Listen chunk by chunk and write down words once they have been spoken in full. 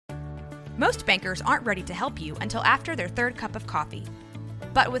Most bankers aren't ready to help you until after their third cup of coffee.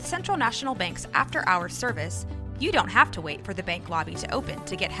 But with Central National Bank's after-hours service, you don't have to wait for the bank lobby to open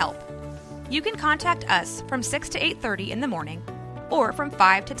to get help. You can contact us from 6 to 8:30 in the morning or from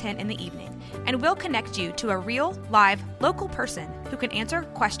 5 to 10 in the evening, and we'll connect you to a real, live, local person who can answer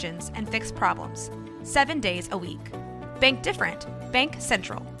questions and fix problems 7 days a week. Bank different. Bank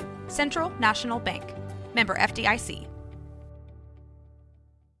Central. Central National Bank. Member FDIC.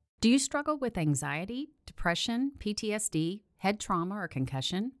 Do you struggle with anxiety, depression, PTSD, head trauma, or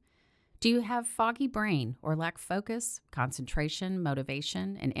concussion? Do you have foggy brain or lack focus, concentration,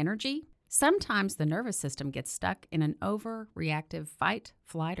 motivation, and energy? Sometimes the nervous system gets stuck in an overreactive fight,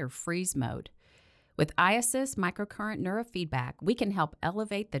 flight, or freeze mode. With iAssist microcurrent neurofeedback, we can help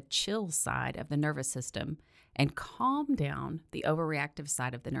elevate the chill side of the nervous system and calm down the overreactive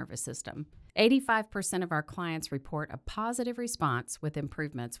side of the nervous system. 85% of our clients report a positive response with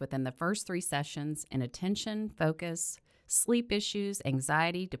improvements within the first 3 sessions in attention, focus, sleep issues,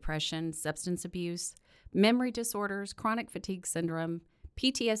 anxiety, depression, substance abuse, memory disorders, chronic fatigue syndrome,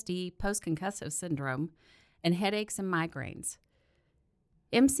 PTSD, post-concussive syndrome, and headaches and migraines.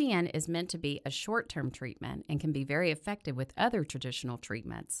 MCN is meant to be a short-term treatment and can be very effective with other traditional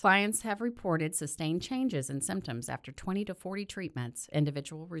treatments. Clients have reported sustained changes in symptoms after 20 to 40 treatments.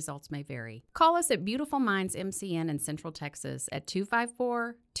 Individual results may vary. Call us at Beautiful Minds MCN in Central Texas at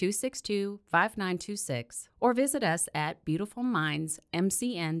 254-262-5926 or visit us at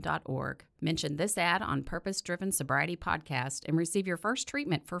beautifulmindsmcn.org. Mention this ad on Purpose Driven Sobriety Podcast and receive your first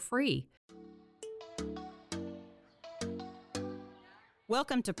treatment for free.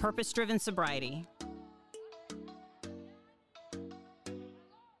 Welcome to Purpose Driven Sobriety.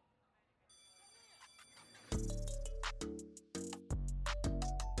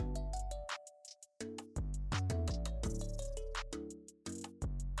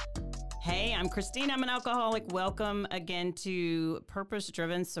 Hey, I'm Christine. I'm an alcoholic. Welcome again to Purpose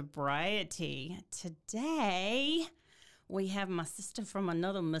Driven Sobriety. Today, we have my sister from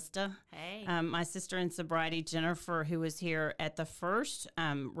another mister. Hey. My sister in sobriety, Jennifer, who was here at the first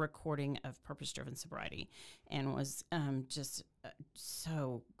recording of Purpose Driven Sobriety and was I'm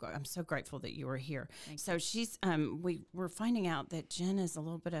so grateful that you were here. So she's, we're finding out that Jen is a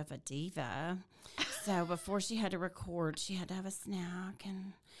little bit of a diva. So before she had to record, she had to have a snack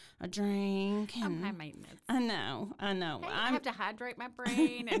and a drink. And high maintenance. I know. Hey, I have to hydrate my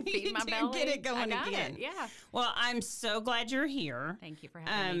brain and feed my belly. Get it going I got again. It. Yeah. Well, I'm so glad you're here. Thank you for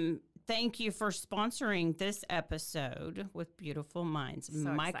having me. Thank you for sponsoring this episode with Beautiful Minds, So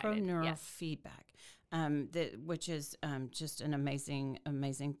microneurofeedback, which is just an amazing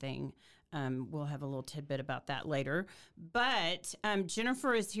thing. We'll have a little tidbit about that later. But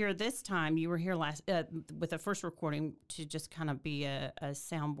Jennifer is here this time. You were here last with the first recording to just kind of be a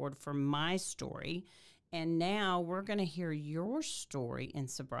soundboard for my story. And now we're going to hear your story in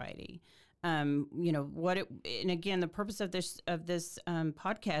sobriety. And again, the purpose of this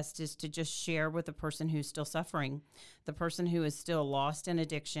podcast is to just share with the person who's still suffering, the person who is still lost in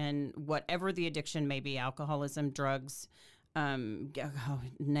addiction, whatever the addiction may be, alcoholism, drugs,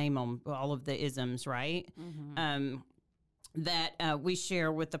 name them, all of the isms, right? Mm-hmm. That we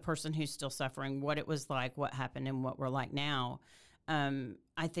share with the person who's still suffering, what it was like, what happened, and what we're like now.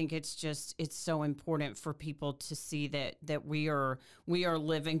 I think it's so important for people to see that we are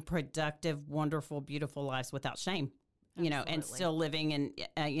living productive, wonderful, beautiful lives without shame, and still living in,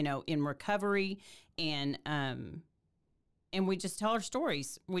 in recovery and we just tell our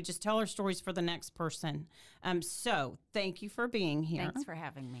stories. We just tell our stories for the next person. So thank you for being here. Thanks for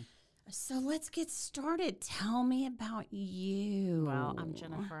having me. So let's get started. Tell me about you. Well, I'm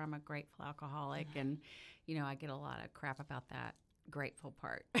Jennifer. I'm a grateful alcoholic, and I get a lot of crap about that grateful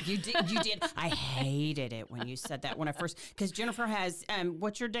part. You did. I hated it when you said that when I first, because Jennifer has,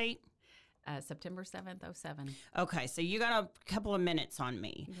 what's your date? September 7th, 2007. Okay, so you got a couple of minutes on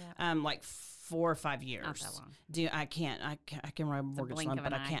me. Yeah. Like 4 or 5 years. Not that long. I can write a mortgage loan,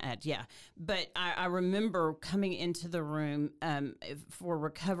 but I can't add. Yeah. But I remember coming into the room for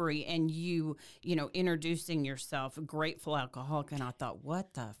recovery and you introducing yourself, a grateful alcoholic, and I thought,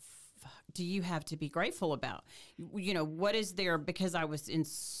 what the do you have to be grateful about? What is there? Because I was in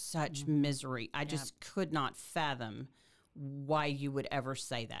such misery. I just could not fathom why you would ever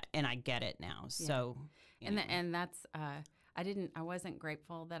say that. And I get it now. Yeah. So, and that's, I wasn't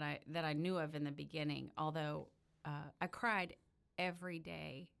grateful that I knew of in the beginning, although I cried every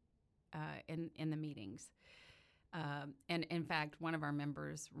day in the meetings. And in fact, one of our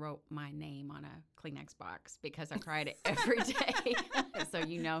members wrote my name on a Kleenex box because I cried every day. So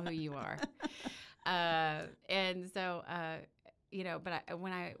you know who you are. And so but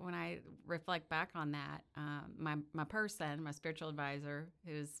when I reflect back on that, my person, my spiritual advisor,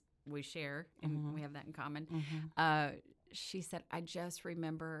 we share, and we have that in common. She said, I just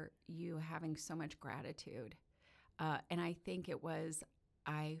remember you having so much gratitude. And I think it was,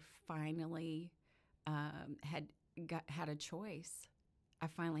 I finally had a choice. I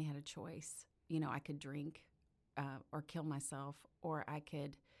finally had a choice. I could drink or kill myself, or I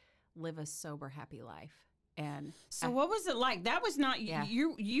could live a sober, happy life. And so what was it like? That was not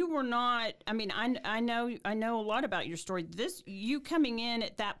you were not, I mean, I know a lot about your story. You coming in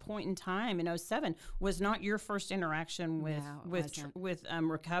at that point in time in 2007 was not your first interaction with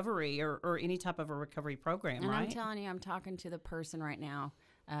recovery or any type of a recovery program, and right? I'm telling you, I'm talking to the person right now.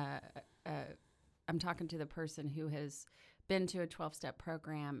 I'm talking to the person who has been to a 12-step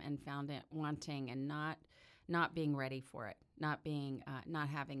program and found it wanting and not being ready for it, not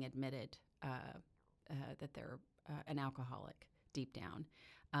having admitted that they're an alcoholic deep down.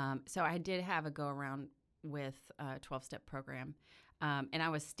 So I did have a go around with a 12-step program, and I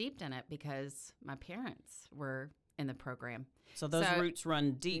was steeped in it because my parents were in the program. So those roots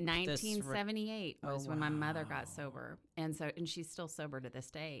run deep. 1978 was when my mother got sober, and she's still sober to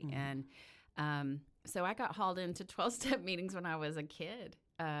this day. And so I got hauled into 12-step meetings when I was a kid,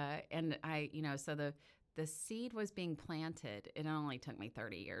 and so the seed was being planted. It only took me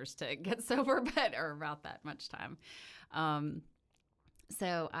 30 years to get sober, or about that much time.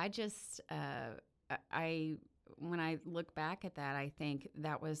 So I just, when I look back at that, I think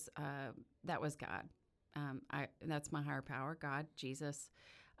that was God. That's my higher power. God, Jesus,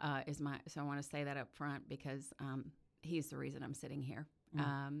 is so I want to say that up front because He's the reason I'm sitting here.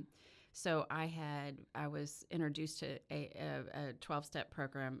 So I was introduced to a 12-step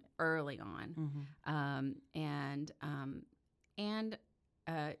program early on, and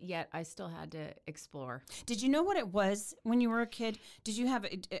yet I still had to explore. Did you know what it was when you were a kid? Did you have?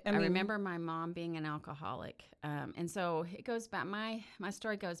 I remember my mom being an alcoholic, and so it goes back. My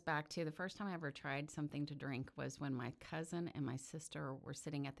story goes back to the first time I ever tried something to drink was when my cousin and my sister were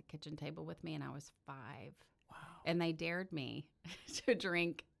sitting at the kitchen table with me, and I was 5. Wow! And they dared me to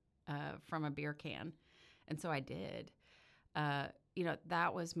drink from a beer can. And so I did.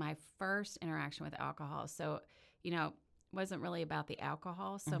 That was my first interaction with alcohol. So, it wasn't really about the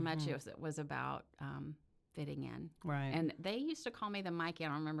alcohol so much. It was about fitting in. Right. And they used to call me the Mikey. I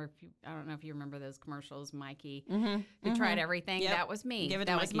don't know if you remember those commercials, Mikey, who tried everything. Yep. That was me.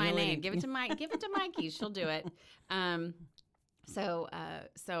 That was my name. Give it to Mikey. She'll do it. So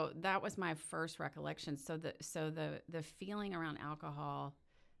that was my first recollection. So the feeling around alcohol,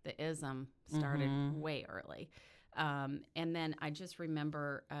 the ism started way early. And then I just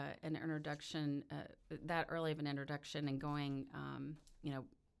remember an introduction, that early of an introduction, and going,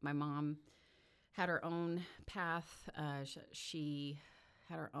 my mom had her own path. She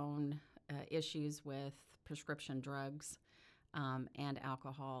had her own issues with prescription drugs and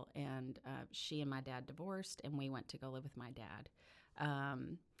alcohol, and she and my dad divorced, and we went to go live with my dad.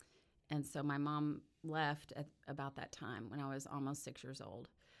 And so my mom left at about that time when I was almost 6 years old.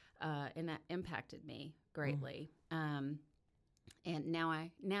 And that impacted me greatly. And now I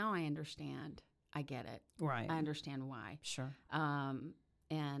understand. I get it. Right. I understand why. Sure.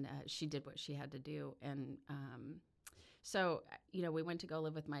 And she did what she had to do. And so, we went to go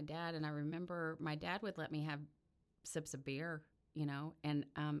live with my dad, and I remember my dad would let me have sips of beer, and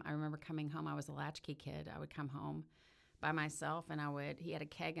I remember coming home. I was a latchkey kid. I would come home by myself, and he had a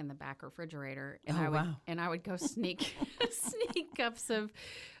keg in the back refrigerator, and I would go sneak cups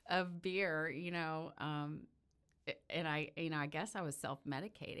of beer, and I guess I was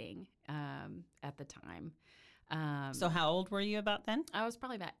self-medicating at the time. So how old were you about then? I was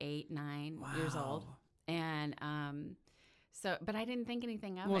probably about 8, 9 years old, and but I didn't think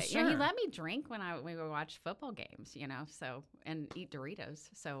anything of it. Sure. He let me drink when we would watch football games, so and eat Doritos.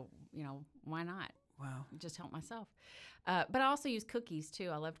 So why not? Wow. Just help myself. But I also use cookies too.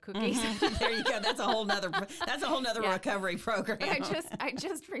 I loved cookies. There you go. That's a whole nother recovery program. But I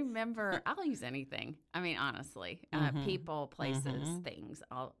just remember I'll use anything. I mean, honestly, people, places, things.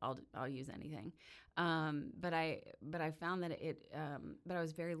 I'll use anything. But I found that but I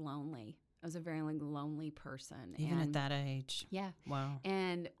was very lonely. I was a very lonely person. Even at that age. Yeah. Wow.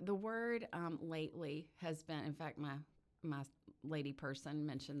 And the word lately has been, in fact, my lady person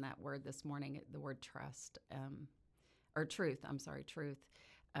mentioned that word this morning, the word trust, or truth. I'm sorry, truth.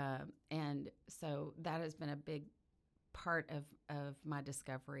 And so that has been a big part of my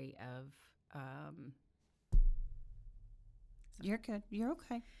discovery of. You're good. You're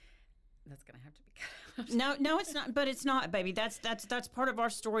okay. That's going to have to be cut. No, it's not. But it's not, baby. That's part of our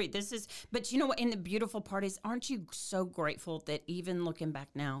story. This is. But you know what? And the beautiful part is, aren't you so grateful that even looking back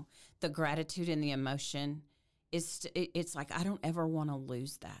now, the gratitude and the emotion is. It's like I don't ever want to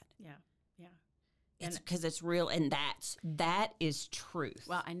lose that. Yeah. It's because it's real, and that is truth.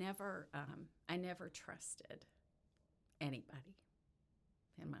 Well, I never trusted anybody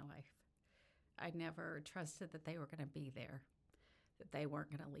in my life. I never trusted that they were going to be there, that they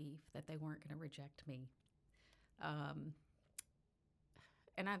weren't going to leave, that they weren't going to reject me. And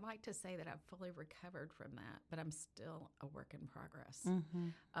I'd like to say that I've fully recovered from that, but I'm still a work in progress. Mm-hmm.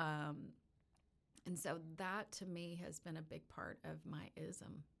 And so that to me has been a big part of my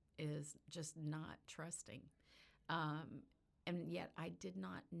ism, is just not trusting. And yet I did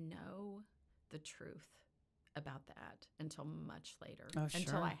not know the truth about that until much later,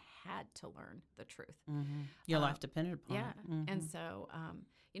 until I had to learn the truth. Mm-hmm. Your life depended upon it. Mm-hmm. And so,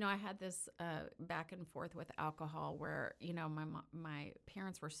 I had this back and forth with alcohol where, my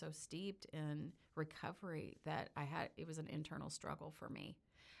parents were so steeped in recovery that it was an internal struggle for me.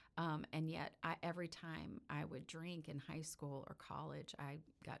 And yet every time I would drink in high school or college, I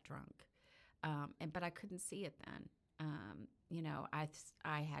got drunk. But I couldn't see it then.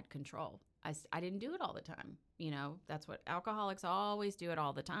 I had control. I didn't do it all the time. That's what alcoholics always do, it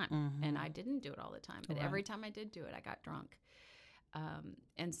all the time. Mm-hmm. And I didn't do it all the time. But every time I did do it, I got drunk.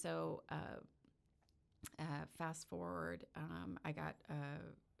 And so fast forward, I got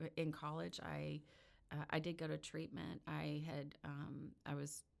in college. I did go to treatment. I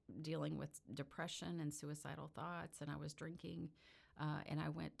was dealing with depression and suicidal thoughts, and I was drinking. And I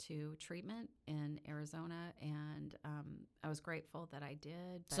went to treatment in Arizona, and I was grateful that I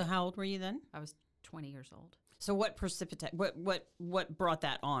did. So how old were you then? I was 20 years old. So what brought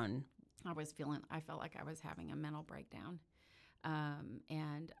that on? I felt like I was having a mental breakdown,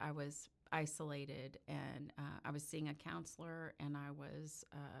 and I was isolated, and I was seeing a counselor, and I was,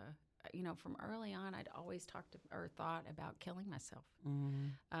 from early on, I'd always talked or thought about killing myself. Mm-hmm.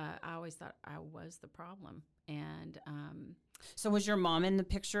 I always thought I was the problem, and so was your mom in the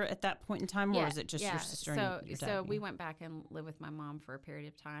picture at that point in time, or was it just your sister and your dad? So we went back and lived with my mom for a period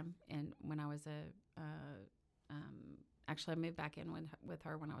of time, and when I was actually I moved back in with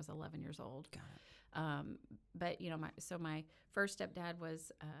her when I was 11 years old. Got it. But my first stepdad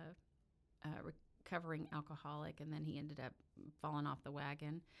was recovering alcoholic, and then he ended up falling off the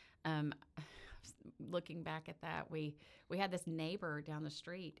wagon. Looking back at that, we had this neighbor down the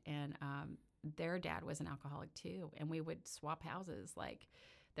street, and their dad was an alcoholic too, and we would swap houses. Like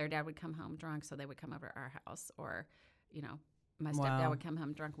their dad would come home drunk, so they would come over to our house, or my stepdad would come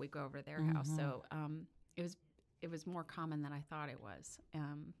home drunk, we'd go over to their house. So it was more common than I thought it was.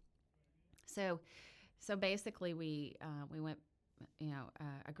 So basically we went.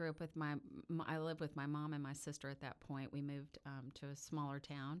 I grew up with I lived with my mom and my sister at that point. We moved to a smaller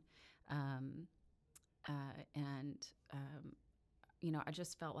town, I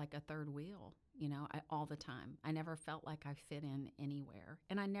just felt like a third wheel, all the time. I never felt like I fit in anywhere.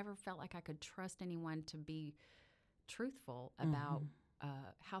 And I never felt like I could trust anyone to be truthful about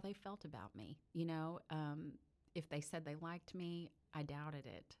how they felt about me. If they said they liked me, I doubted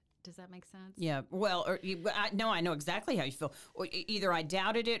it. Does that make sense? Yeah. Well, I know exactly how you feel. Either I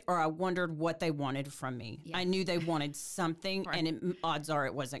doubted it or I wondered what they wanted from me. Yeah. I knew they wanted something, right. And odds are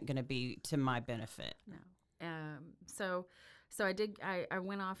it wasn't going to be to my benefit. No. So I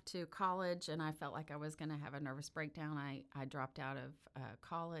went off to college, and I felt like I was going to have a nervous breakdown. I dropped out of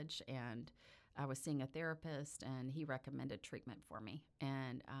college, and I was seeing a therapist, and he recommended treatment for me.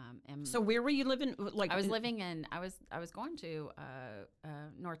 And so where were you living? I was living in. I was going to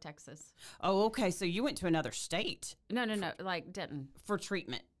North Texas. Oh, okay. So you went to another state? No, like Denton for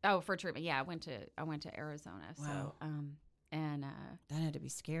treatment. Oh, for treatment. Yeah, I went to Arizona. Wow. So that had to be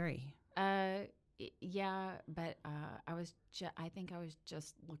scary. Yeah, but I think I was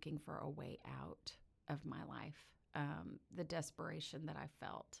just looking for a way out of my life. The desperation that I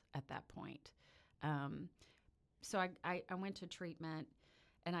felt at that point. So I went to treatment,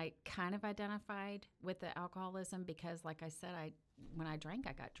 and I kind of identified with the alcoholism because, like I said, when I drank,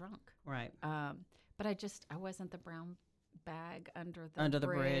 I got drunk. Right. But I wasn't the brown bag under the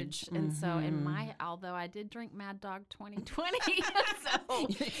bridge. Mm-hmm. And so although I did drink Mad Dog 2020, so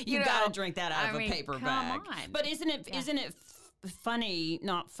you got to drink that out of a paper bag. On. But isn't it funny,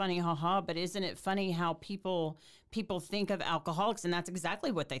 not funny, haha, but isn't it funny how people think of alcoholics, and that's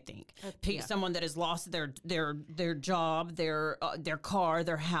exactly what they think. Someone that has lost their job, their car,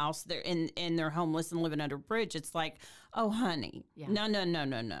 their house, and they're homeless and living under a bridge. It's like, oh, honey, no.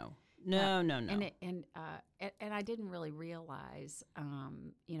 No. And I didn't really realize,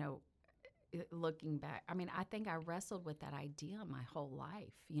 looking back, I mean, I think I wrestled with that idea my whole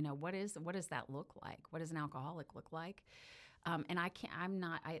life. You know, what does that look like? What does an alcoholic look like? And I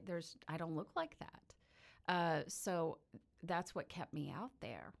don't look like that. So that's what kept me out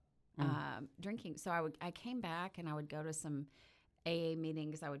there, drinking. So I came back and I would go to some AA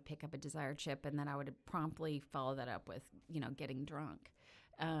meetings. I would pick up a Desire chip, and then I would promptly follow that up with, getting drunk.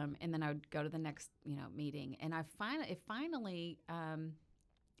 And then I would go to the next, meeting. And I finally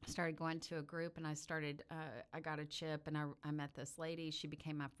started going to a group, and I got a chip, and I met this lady. She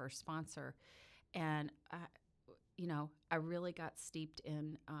became my first sponsor. And I really got steeped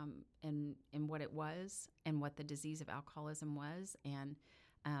in what it was and what the disease of alcoholism was. And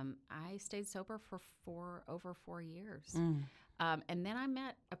I stayed sober for over 4 years. And then I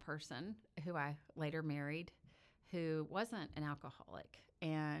met a person who I later married who wasn't an alcoholic.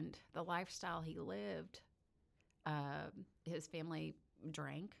 And the lifestyle he lived, his family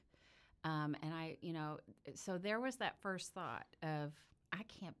drank. And so there was that first thought of, I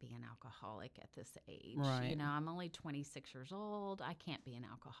can't be an alcoholic at this age. Right. I'm only 26 years old. I can't be an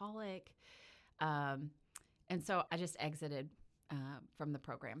alcoholic. And so I just exited from the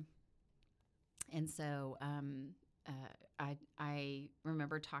program. And so I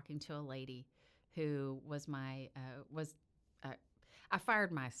remember talking to a lady who was I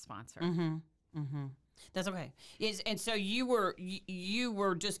fired my sponsor. Mm-hmm. Mm-hmm. That's okay. And so you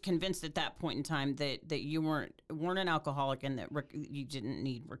were just convinced at that point in time that you weren't an alcoholic and that you didn't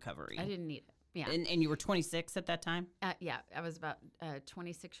need recovery. I didn't need it. Yeah. And you were 26 at that time? Yeah, I was about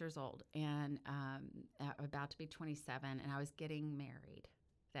 26 years old and about to be 27, and I was getting married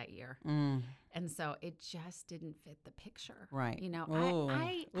that year. And so it just didn't fit the picture. Right.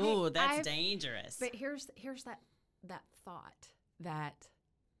 That's dangerous. But here's that thought that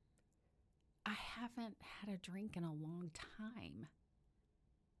I haven't had a drink in a long time,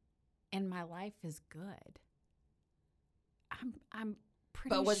 and my life is good. I'm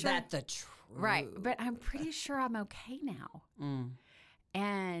pretty sure. But was that the truth? Right. But I'm pretty sure I'm okay now.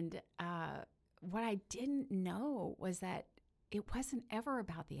 And what I didn't know was that it wasn't ever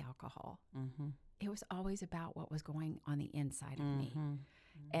about the alcohol. Mm-hmm. It was always about what was going on the inside of me.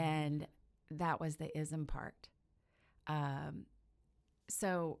 Mm-hmm. And that was the ism part.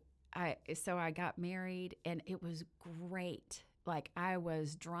 So I got married, and it was great. Like, I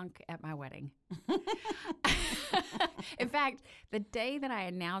was drunk at my wedding. In fact, the day that I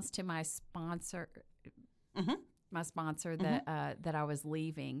announced to my sponsor, that I was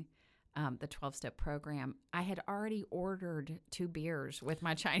leaving the 12-step program, I had already ordered 2 beers with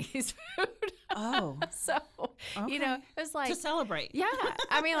my Chinese food. Oh, so okay. It was like to celebrate. Yeah,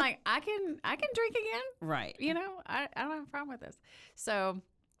 I mean, like I can drink again, right? I don't have a problem with this. So,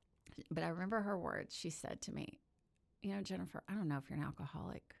 but I remember her words. She said to me, Jennifer, I don't know if you're an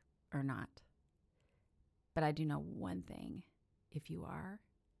alcoholic or not, but I do know one thing: if you are,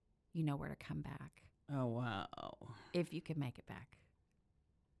 you know where to come back. Oh wow! If you can make it back.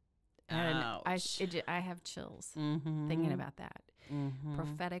 Ouch. And I have chills thinking about that. Mm-hmm.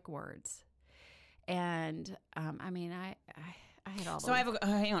 Prophetic words. And I had all. So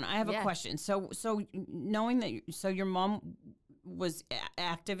hang on. I have a question. So knowing that, your mom was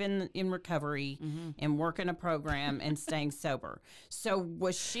active in recovery and working a program and staying sober. So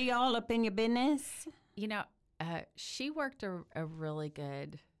was she all up in your business? She worked a really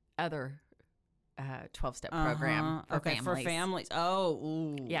good other 12-step program for families. For families. Oh,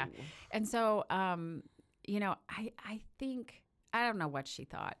 ooh. Yeah. And so, I think, I don't know what she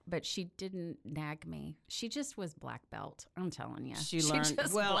thought, but she didn't nag me. She just was black belt. I'm telling you. She learned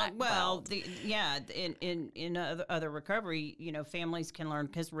in other recovery, families can learn,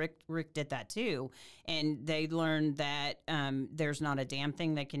 because Rick did that too, and they learned that there's not a damn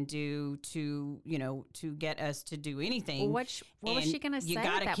thing they can do to get us to do anything. Well, what was she going to say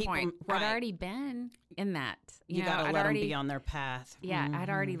at that point? I'd already been in that. You got to let them be on their path. Yeah, I'd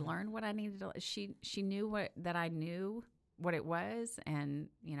already learned what I needed to. She knew that I knew what it was, and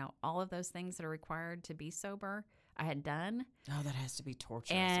all of those things that are required to be sober I had done. Oh, that has to be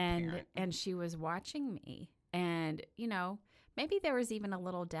torture as a parent. And she was watching me, and maybe there was even a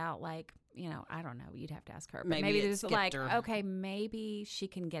little doubt, like, I don't know, you'd have to ask her, but maybe there's like, okay, maybe she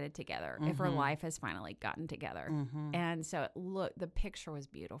can get it together if her life has finally gotten together. And so the picture was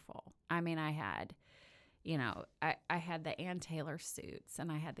beautiful. I mean, I had I had the Ann Taylor suits,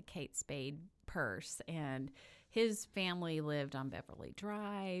 and I had the Kate Spade purse, and his family lived on Beverly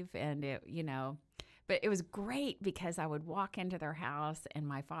Drive, and but it was great because I would walk into their house, and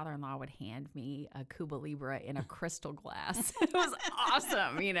my father-in-law would hand me a Cuba Libre in a crystal glass. It was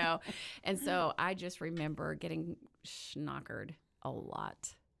awesome, And so I just remember getting schnockered a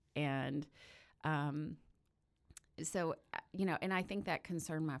lot. And so, and I think that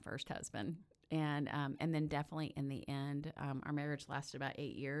concerned my first husband. And then definitely in the end, our marriage lasted about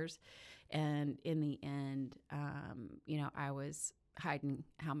 8 years. And in the end, I was hiding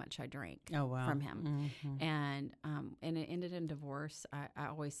how much I drank from him. Mm-hmm. And it ended in divorce. I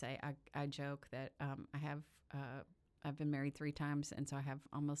always say, I joke that I've been married 3 times. And so I have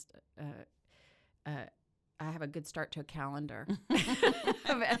almost, I have a good start to a calendar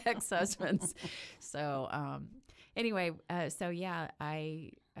of ex-husbands. So anyway, I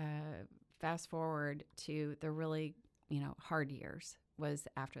fast forward to the really, hard years was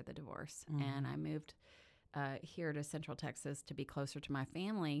after the divorce. Mm-hmm. And I moved here to Central Texas to be closer to my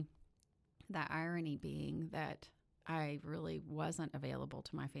family. The irony being that I really wasn't available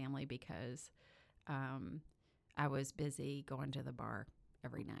to my family because I was busy going to the bar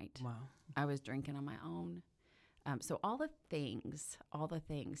every night. Wow. I was drinking on my own. So all the things,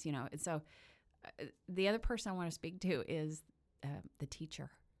 and so the other person I want to speak to is the teacher.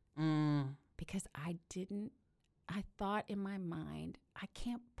 Because I thought in my mind, I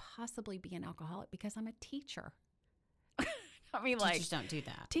can't possibly be an alcoholic because I'm a teacher. I mean, Teachers don't do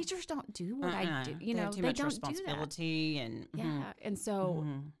that. Teachers don't do what I do. They have too much responsibility. And and so,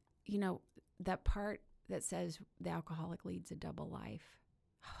 that part that says the alcoholic leads a double life.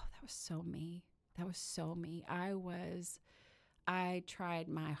 Oh, that was so me. That was so me. I tried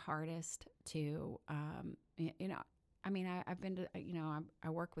my hardest to, I've been to, I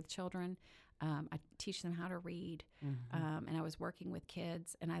work with children. I teach them how to read. And I was working with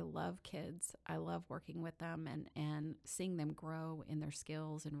kids, and I love kids. I love working with them and seeing them grow in their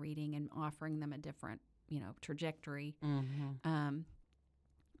skills and reading and offering them a different, trajectory.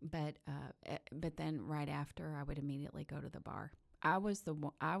 But then right after, I would immediately go to the bar. I was the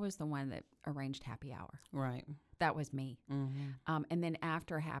one that arranged happy hour. Right. That was me. And then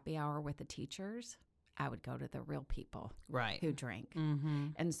after happy hour with the teachers, I would go to the real people who drank.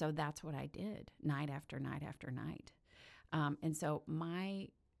 And so that's what I did night after night after night. And so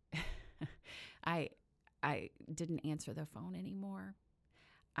I didn't answer the phone anymore.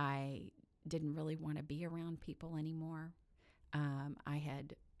 I didn't really want to be around people anymore. I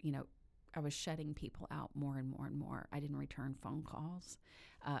had, I was shutting people out more and more and more. I didn't return phone calls.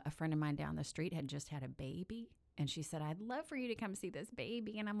 A friend of mine down the street had just had a baby, and she said, "I'd love for you to come see this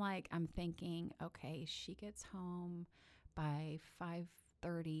baby." And I'm thinking, okay, she gets home by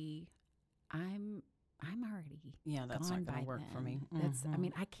 5:30. I'm already that's gone not going by to work then. for me. That's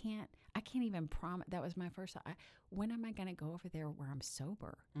I can't even promise. That was my first thought. When am I going to go over there where I'm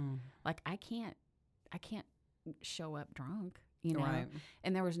sober? Like I can't show up drunk. Right.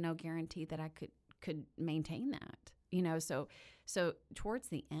 And there was no guarantee that I could maintain that, so towards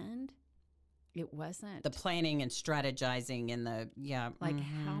the end, it wasn't the planning and strategizing and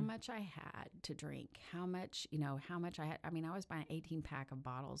how much I had to drink, how much I had. I was buying 18 pack of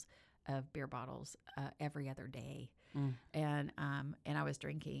beer bottles every other day. And I was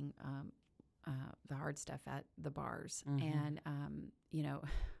drinking the hard stuff at the bars. And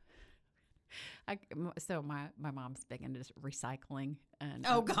so my mom's big into recycling and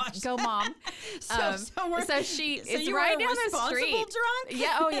oh gosh, go mom. So it's you right were down the street. Drunk?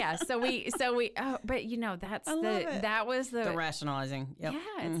 Yeah, oh yeah. So we but that was the rationalizing. Yep.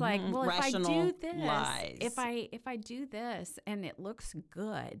 Yeah, it's like, well, if I do this, if I do this and it looks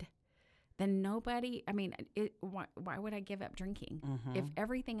good, then nobody. Why would I give up drinking if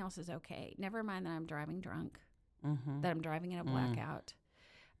everything else is okay? Never mind that I'm driving drunk, that I'm driving in a blackout.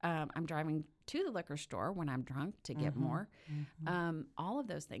 I'm driving to the liquor store when I'm drunk to get more, all of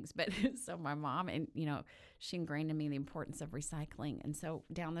those things. But so my mom, and she ingrained in me the importance of recycling. And so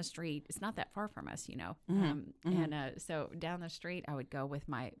down the street, it's not that far from us, And so down the street, I would go with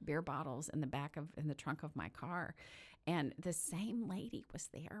my beer bottles in the trunk of my car, and the same lady was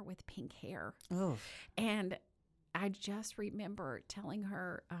there with pink hair. Oh, and I just remember telling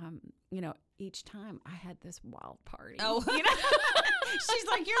her, each time I had this wild party. Oh, she's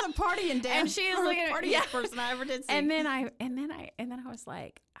like, "You're the partying dad." And she's like, the partyest person I ever did see. And then I was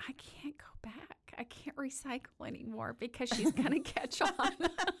like, I can't go back. I can't recycle anymore because she's gonna catch on.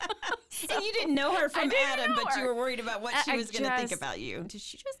 And you didn't know her from Adam, but you were worried about what she was going to think about you. Did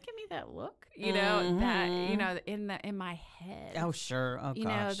she just give me that look? That in my head. Oh sure. Oh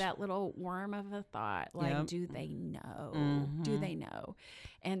gosh. That little worm of a thought. Like, do they know? Do they know?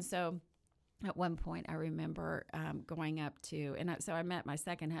 And so at one point, I remember going up to, so I met my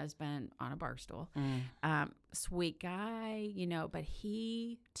second husband on a bar stool. Sweet guy, but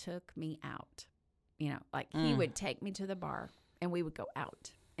he took me out. He would take me to the bar, and we would go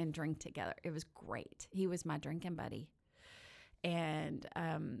out and drink together. It was great. He was my drinking buddy. And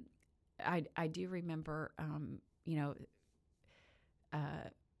I do remember,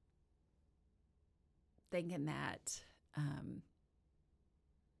 thinking that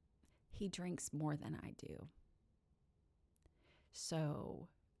he drinks more than I do. So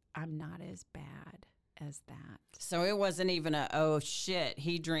I'm not as bad as that. So it wasn't even oh shit,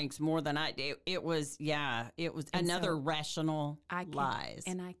 he drinks more than I do. It was another rational lies.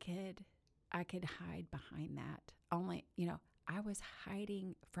 And I could hide behind that. Only, I was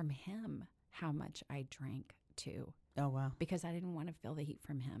hiding from him how much I drank too. Oh, wow. Because I didn't want to feel the heat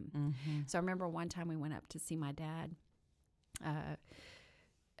from him. Mm-hmm. So I remember one time we went up to see my dad.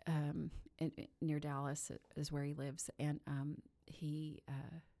 Near Dallas is where he lives, and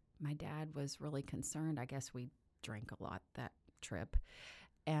my dad was really concerned. I guess we drank a lot that trip,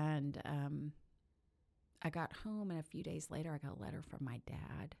 and I got home, and a few days later, I got a letter from my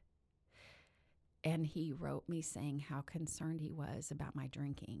dad, and he wrote me saying how concerned he was about my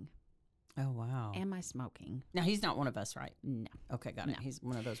drinking. Oh, wow. And my smoking. Now, he's not one of us, right? No. Okay, got it. He's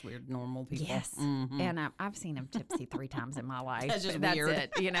one of those weird normal people. Yes. Mm-hmm. And I've seen him tipsy 3 times in my life. That's just That's weird.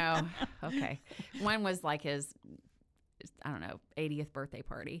 it, Okay. One was like his, 80th birthday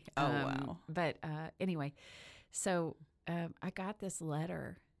party. Oh, wow. But anyway, so I got this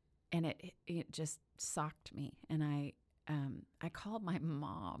letter, and it just shocked me. And I called my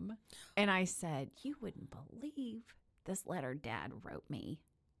mom, and I said, "You wouldn't believe this letter Dad wrote me."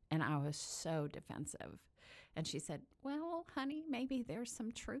 And I was so defensive. And she said, "Well, honey, maybe there's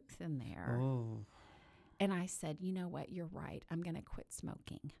some truth in there." Oh. And I said, "You know what? You're right. I'm going to quit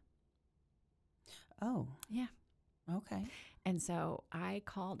smoking." Oh. Yeah. Okay. And so I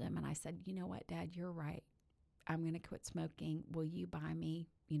called him and I said, "You know what, Dad? You're right. I'm going to quit smoking. Will you buy me,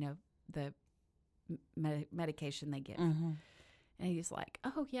 the medication they give?" Mm-hmm. And he's like,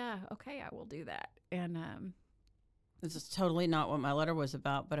 "Oh, yeah. Okay, I will do that." And this is totally not what my letter was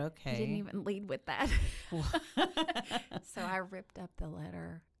about, but okay. he didn't even lead with that. So I ripped up the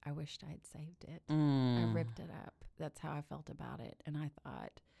letter. I wished I'd saved it. I ripped it up. That's how I felt about it. And I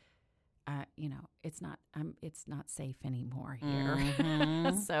thought, it's not safe anymore here.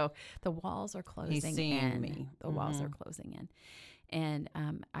 Mm-hmm. So the walls are closing He's seeing in. me. The walls are closing in. And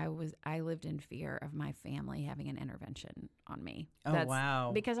I lived in fear of my family having an intervention on me. Oh,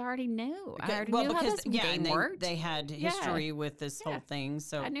 wow. Because I already knew. I already knew knew how this game worked. They had history with this whole thing.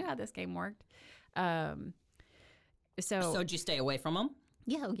 So I knew how this game worked. So did you stay away from them?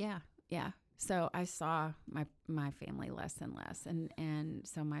 Yeah. So I saw my family less and less, and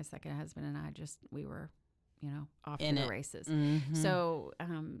so my second husband and I we were, off to the races. Mm-hmm.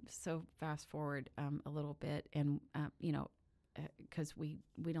 So fast forward a little bit, and because we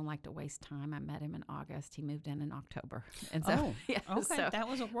don't like to waste time. I met him in August. He moved in October, and so okay, so that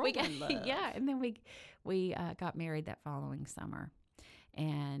was a whirlwind love. Yeah, and then we got married that following summer,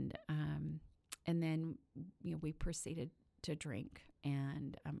 and then we proceeded to drink,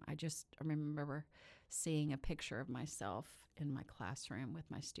 and I remember seeing a picture of myself in my classroom with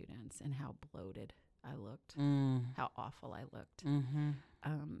my students and how bloated I looked, how awful I looked. Mm-hmm.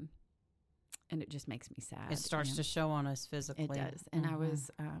 And it just makes me sad. It starts to show on us physically. It does. And I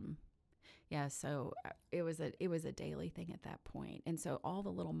was, so it was a daily thing at that point. And so all the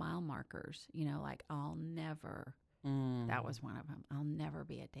little mile markers, like I'll never, that was one of them. I'll never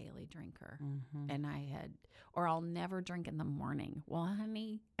be a daily drinker. Mm-hmm. And or I'll never drink in the morning. Well,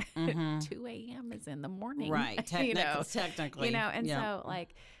 honey, 2 a.m. is in the morning. Right. Technically. And so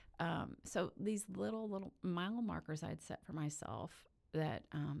like, so these little mile markers I'd set for myself that,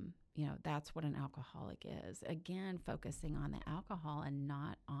 that's what an alcoholic is. Again, focusing on the alcohol and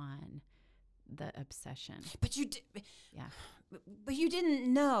not on the obsession. But you But you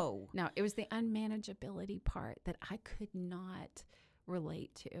didn't know. No, it was the unmanageability part that I could not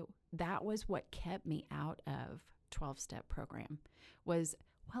relate to. That was what kept me out of 12-step program was,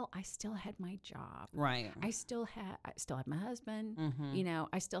 I still had my job. Right. I still had my husband. Mm-hmm.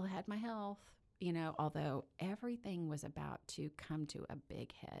 I still had my health. Although everything was about to come to a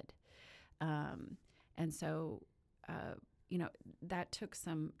big head. And so, that took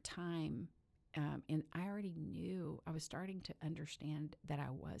some time. And I already knew, I was starting to understand that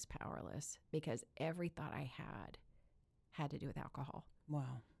I was powerless because every thought I had to do with alcohol.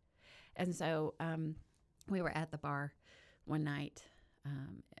 Wow. And so we were at the bar one night.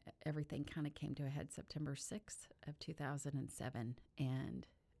 Everything kind of came to a head September 6th of 2007. And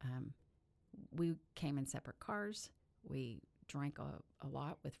we came in separate cars. We drank a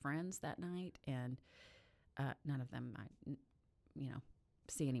lot with friends that night, and none of them I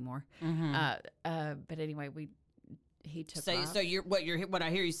see anymore. Mm-hmm. But anyway, we he took So, off. so what I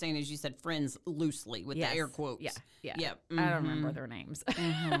hear you saying is you said friends loosely with Yes. the air quotes. Yeah, yeah. Yep. I don't remember their names.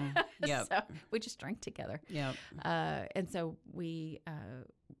 Yep. So we just drank together. Yep. And so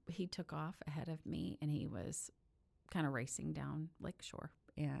he took off ahead of me, and he was kind of racing down Lakeshore,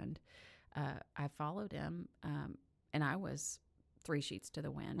 and I followed him, and I was 3 sheets to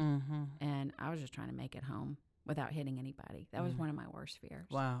the wind, and I was just trying to make it home without hitting anybody. That was one of my worst fears.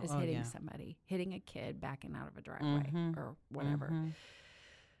 Wow. Is Oh, hitting yeah. somebody, hitting a kid backing out of a driveway or whatever.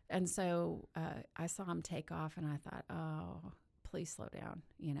 And so I saw him take off, and I thought, oh, please slow down,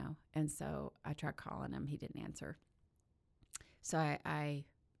 you know. And so I tried calling him. He didn't answer. So I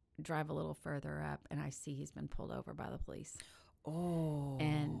drive a little further up, and I see he's been pulled over by the police. Oh.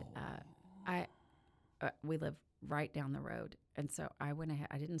 And we live right down the road. And so I went ahead.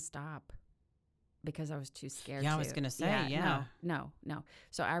 I didn't stop because I was too scared. Yeah, I was gonna say, yeah. No.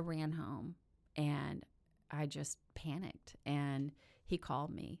 So I ran home, and I just panicked. And he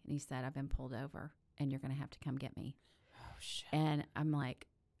called me, and he said, I've been pulled over, and you're going to have to come get me. Oh, shit. And I'm like,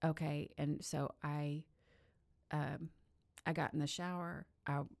 okay. And so I got in the shower.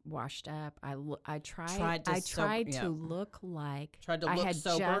 I washed up. I tried to look like Tried to I look had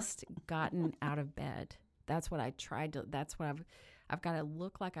sober? just gotten out of bed. That's what I tried to. That's what I've got to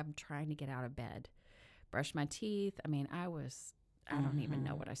look like I'm trying to get out of bed. Brush my teeth. I mean, I don't even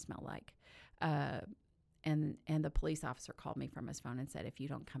know what I smell like. And the police officer called me from his phone and said, if you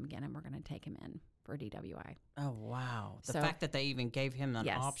don't come get him, we're going to take him in for DWI. Oh, wow. The So- fact that they even gave him an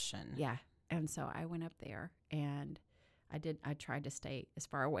Yes. option. Yeah. And so I went up there, and I tried to stay as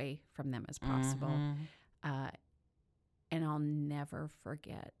far away from them as possible. And I'll never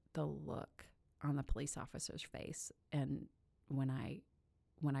forget the look on the police officer's face. And when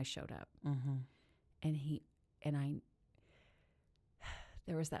I showed up, and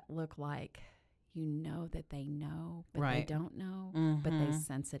there was that look like, you know that they know, but Right. they don't know, but they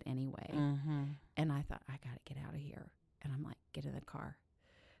sense it anyway. And I thought, I got to get out of here. And I'm like, get in the car.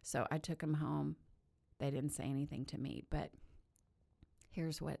 So I took him home. They didn't say anything to me, but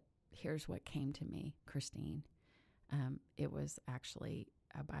here's what came to me, Christine. It was actually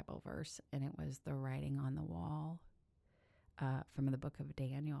a Bible verse, and it was the writing on the wall from the book of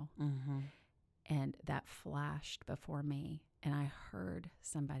Daniel. And that flashed before me, and I heard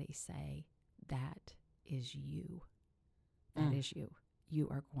somebody say, that is you. That is you. You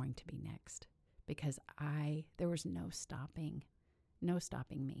are going to be next. Because there was no stopping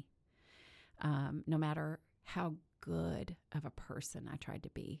me. No matter how good of a person I tried to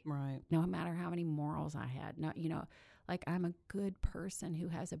be. Right. No matter how many morals I had. No, you know, like I'm a good person who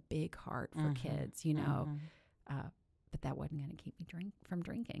has a big heart for kids, you know. But that wasn't going to keep me from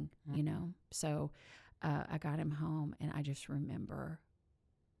drinking, you know. So I got him home, and I just remember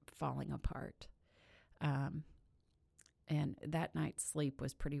falling apart. And that night's sleep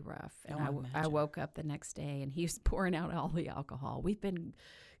was pretty rough. And I woke up the next day, and he was pouring out all the alcohol. We've been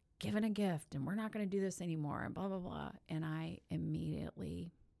given a gift, and we're not going to do this anymore, and blah, blah, blah. And I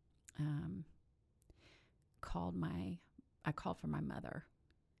immediately called for my mother,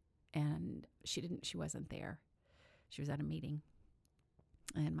 and she wasn't there. She was at a meeting,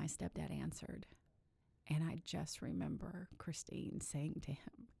 and my stepdad answered. And I just remember Christine saying to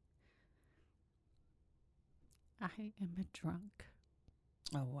him, I am a drunk.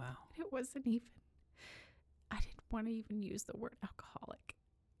 Oh, wow. It wasn't even, I didn't want to even use the word alcoholic.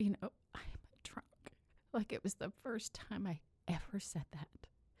 You know, I am a drunk. Like it was the first time I ever said that.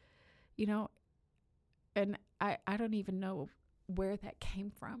 You know, and I don't even know where that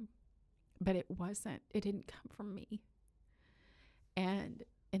came from, but it didn't come from me. And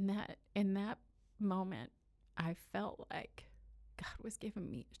in that moment, I felt like God was giving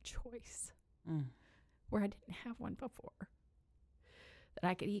me a choice where I didn't have one before. That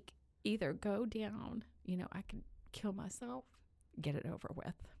I could either go down, you know, I could kill myself, get it over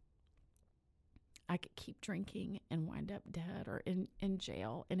with. I could keep drinking and wind up dead or in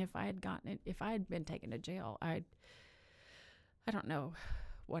jail. And if I had been taken to jail, I don't know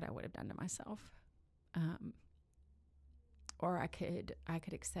what I would have done to myself. Or I could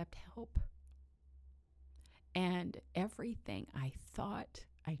accept help. And everything I thought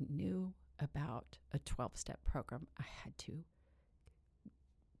I knew about a 12-step program, I had to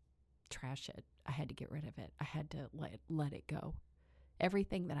trash it. I had to get rid of it. I had to let it go.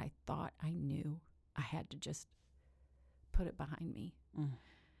 Everything that I thought I knew, I had to just put it behind me.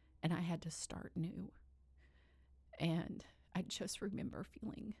 And I had to start new. And I just remember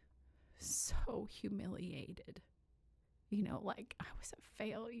feeling so humiliated. You know, like I was a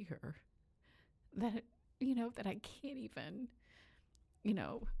failure. That, you know, that I can't even, you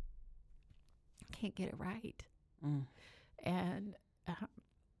know, can't get it right. And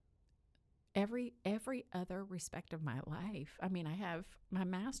every other respect of my life, I mean, I have my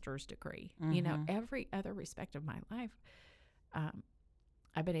master's degree, you know, every other respect of my life,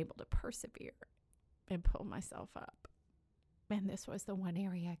 I've been able to persevere and pull myself up. And this was the one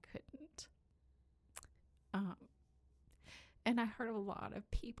area I couldn't. And I hurt a lot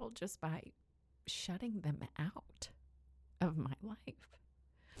of people just by shutting them out of my life.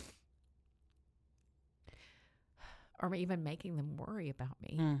 Or even making them worry about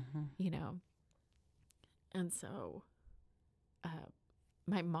me, you know. And so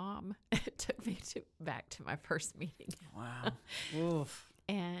my mom took me back to my first meeting. Wow. Oof.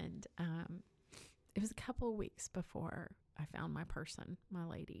 And it was a couple of weeks before I found my person, my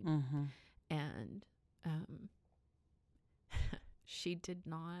lady. And she did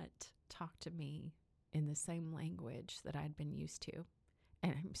not talk to me in the same language that I'd been used to.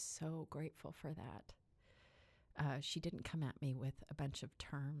 And I'm so grateful for that. She didn't come at me with a bunch of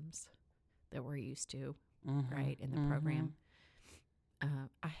terms that we're used to, right, in the program.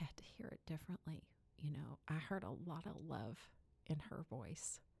 I had to hear it differently. You know, I heard a lot of love in her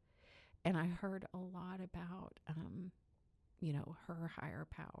voice. And I heard a lot about, you know, her higher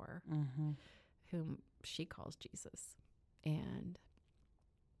power, whom she calls Jesus. And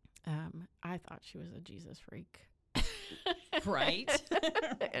I thought she was a Jesus freak. Right.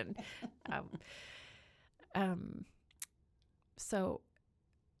 And so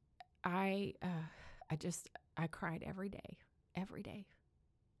I cried every day.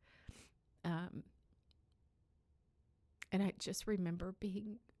 And I just remember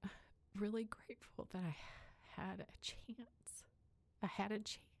being really grateful that I had a chance.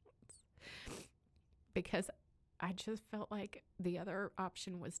 Because I just felt like the other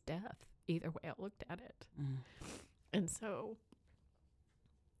option was death, either way I looked at it. And so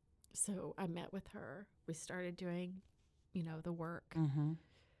I met with her. We started doing, you know, the work. And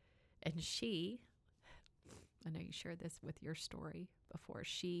she, I know you shared this with your story before,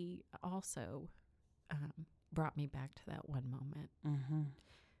 she also brought me back to that one moment.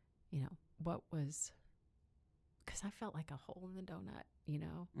 You know, what was, because I felt like a hole in the donut, you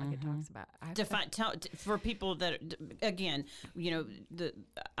know, like it talks about. For people that, again, you know,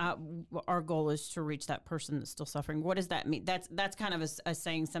 our goal is to reach that person that's still suffering. What does that mean? That's kind of a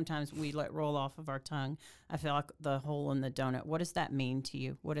saying sometimes we let roll off of our tongue. I feel like the hole in the donut. What does that mean to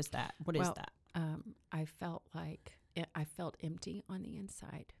you? What is that? What is that? I felt like I felt empty on the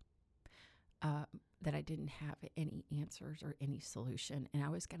inside. That I didn't have any answers or any solution, and I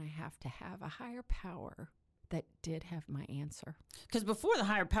was going to have a higher power that did have my answer. Because before the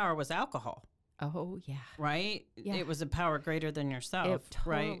higher power was alcohol. Oh, yeah. Right? Yeah. It was a power greater than yourself. It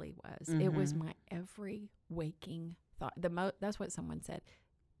totally right? was. It was my every waking thought. That's what someone said.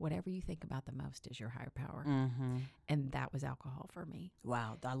 Whatever you think about the most is your higher power. And that was alcohol for me.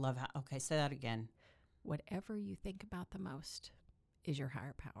 Wow. I love how, okay, say that again. Whatever you think about the most is your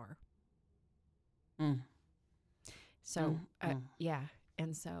higher power. So, yeah.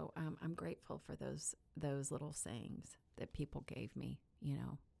 And so I'm grateful for those little sayings that people gave me, you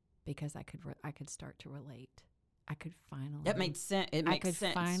know, because I could start to relate. I could finally. That made sense. It makes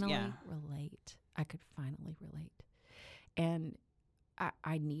sense. Relate. I could finally relate. And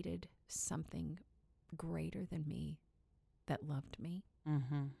I needed something greater than me that loved me.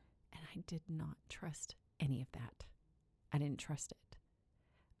 And I did not trust any of that. I didn't trust it.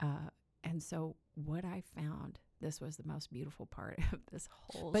 And so what I found, this was the most beautiful part of this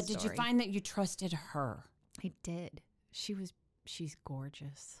whole But story. did you find that you trusted her? I did. She's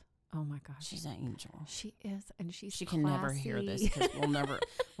gorgeous. Oh my gosh. She's an angel. She is, and she can never hear this because we'll never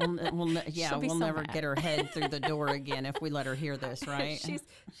get her head through the door again if we let her hear this, right? She's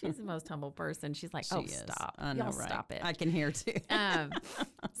the most humble person. She's like, stop. I know, Y'all right? stop it. I can hear too.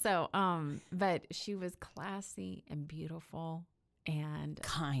 But she was classy and beautiful and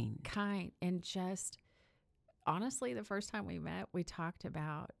kind, and just honestly, the first time we met, we talked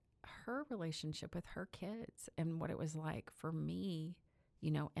about her relationship with her kids and what it was like for me,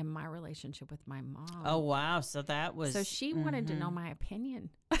 you know, and my relationship with my mom. Oh, wow. So that was... So she wanted to know my opinion.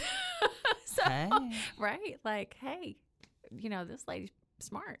 Hey. Right? Like, hey, you know, this lady's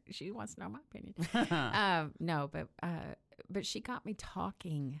smart. She wants to know my opinion. No, but she got me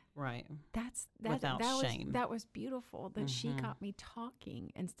talking. Right. Without shame. That was beautiful that she got me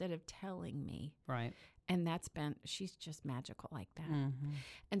talking instead of telling me. Right. And she's just magical like that.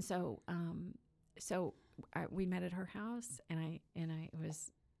 And so, we met at her house, and it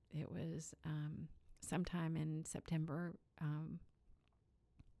was sometime in September.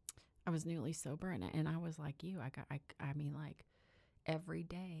 I was newly sober, and I was like you. I mean, like every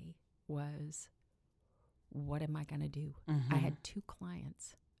day was what am I going to do? Mm-hmm. I had 2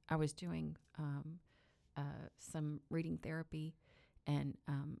 clients. I was doing some reading therapy, and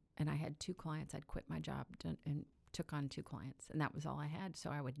I had 2 clients. I'd quit my job and took on 2 clients, and that was all I had. So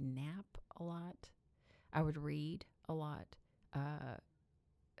I would nap a lot. I would read a lot,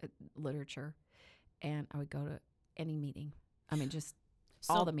 literature, and I would go to any meeting. I mean, just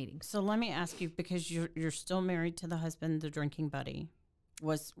all the meetings. So let me ask you, because you're still married to the husband, the drinking buddy.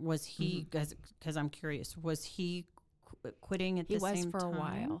 Was he? Because I'm curious. Was he quitting at the same time? He was for a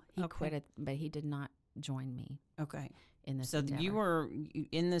while. He Okay. quit it, but he did not join me Okay. in this. So endeavor. you were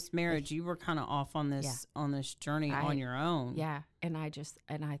in this marriage. You were kind of off on this journey on your own. Yeah, and I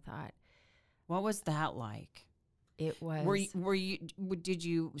thought What was that like? it was. Did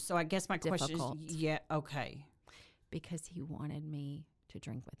you? So I guess my Difficult. question is, yeah, okay. because he wanted me to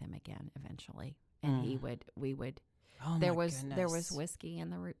drink with him again eventually, and we would. Oh there my was goodness. whiskey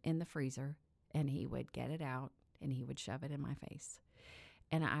in the freezer, and he would get it out and he would shove it in my face,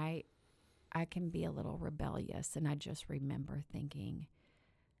 and I can be a little rebellious, and I just remember thinking,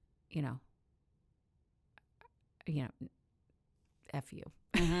 F you.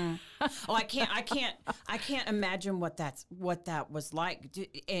 Mm-hmm. Oh, I can't imagine what that was like,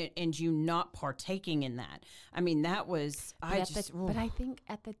 and you not partaking in that. I mean, that was But I think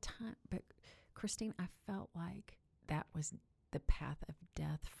at the time, but Christine, I felt like that was the path of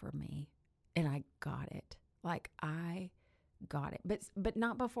death for me, and I got it. Like I got it, but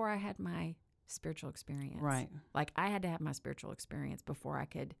not before I had my spiritual experience. Right. Like I had to have my spiritual experience before I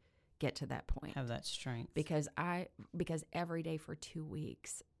could get to that point. Have that strength. Because every day for 2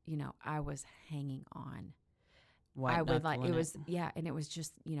 weeks, I was hanging on. I would it was and it was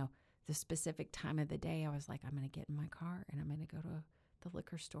just, the specific time of the day. I was like, I'm going to get in my car and I'm going to go to the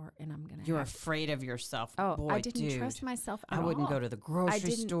liquor store and I'm going to. You're afraid of yourself. Oh, boy, I didn't dude. trust myself at I wouldn't all. go to the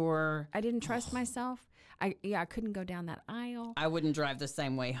grocery store. I didn't trust myself. I couldn't go down that aisle. I wouldn't drive the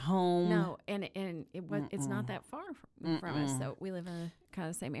same way home. No, and it's not that far from us. So we live in a kind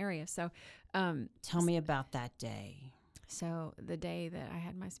of the same area. So, Tell me about that day. so the day that I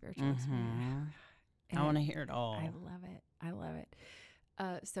had my spiritual experience, I want to hear it all. I love it.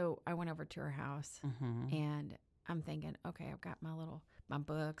 So I went over to her house, and I'm thinking, okay, I've got my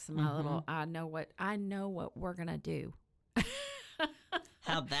books and my little. I know what we're gonna do.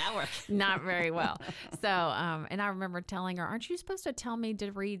 How'd that work? Not very well. So, and I remember telling her, "Aren't you supposed to tell me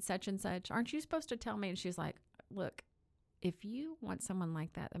to read such and such? Aren't you supposed to tell me?" And she's like, "Look, if you want someone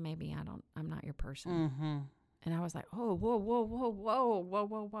like that, then maybe I'm not your person." Mm-hmm. And I was like, "Oh,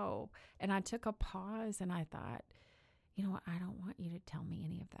 whoa!" And I took a pause, and I thought, you know what? I don't want you to tell me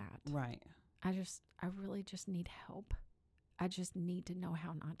any of that. Right. I really just need help. I just need to know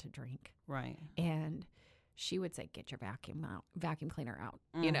how not to drink. Right. And she would say, "Get your vacuum cleaner out,"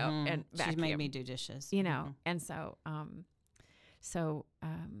 and vacuum. She's made me do dishes. And so,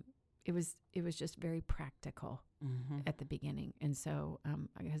 it was just very practical at the beginning. And so,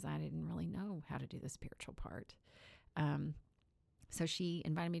 because I didn't really know how to do the spiritual part. So she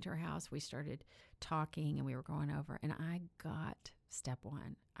invited me to her house. We started talking and we were going over, and I got step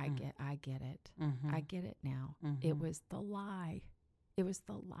 1. I get it. I get it now. It was the lie.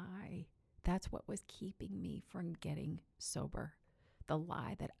 That's what was keeping me from getting sober. The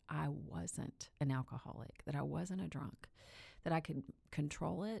lie that I wasn't an alcoholic, that I wasn't a drunk, that I could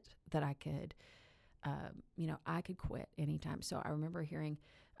control it, that I could, I could quit anytime. So I remember hearing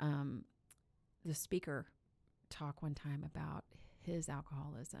the speaker talk one time about his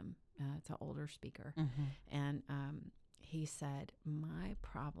alcoholism. It's an older speaker. And he said, my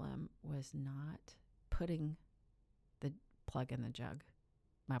problem was not putting the plug in the jug.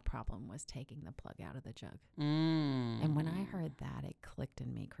 My problem was taking the plug out of the jug. And when I heard that, it clicked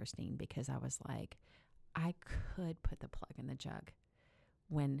in me, Christine, because I was like, I could put the plug in the jug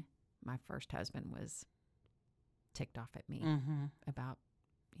when my first husband was ticked off at me about,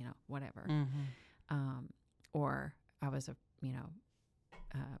 whatever. Or I was,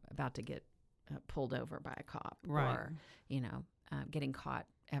 about to get pulled over by a cop, or, getting caught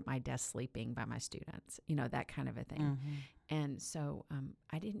at my desk sleeping by my students, that kind of a thing. And so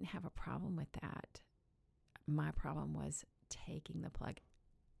I didn't have a problem with that. My problem was taking the plug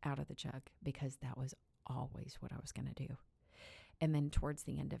out of the jug, because that was always what I was going to do. And then towards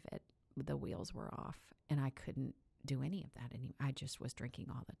the end of it, the wheels were off and I couldn't do any of that anymore. I just was drinking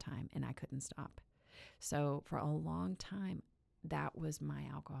all the time and I couldn't stop. So for a long time, that was my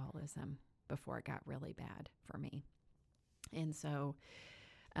alcoholism before it got really bad for me. And so,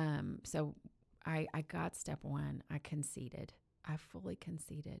 I got step 1. I conceded. I fully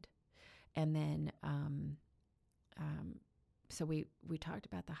conceded. And then, so we talked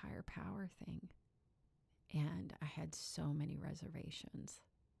about the higher power thing. And I had so many reservations.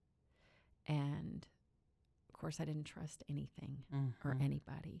 And, of course, I didn't trust anything or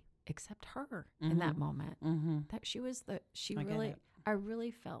anybody except her in that moment. That I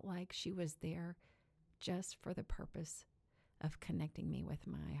really felt like she was there just for the purpose of connecting me with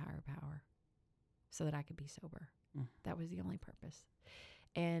my higher power so that I could be sober. That was the only purpose.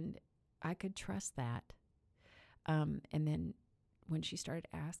 And I could trust that. And then when she started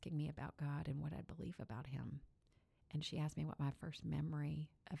asking me about God and what I believe about him, and she asked me what my first memory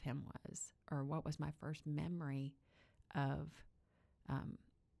of him was, or what was my first memory of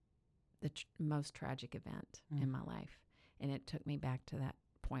the most tragic event in my life. And it took me back to that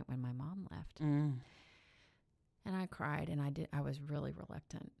point when my mom left. And I cried, and I was really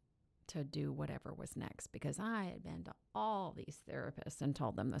reluctant to do whatever was next because I had been to all these therapists and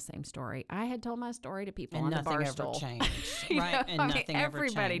told them the same story. I had told my story to people on the bar stool. And nothing ever changed, right? And nothing ever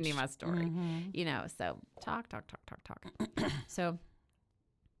changed. Everybody knew my story, so talk. So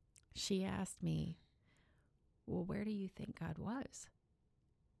she asked me, well, where do you think God was?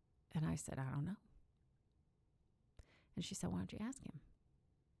 And I said, I don't know. And she said, why don't you ask him?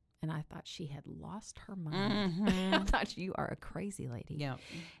 And I thought she had lost her mind. I thought, you are a crazy lady. Yeah.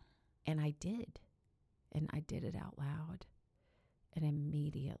 And I did. And I did it out loud. And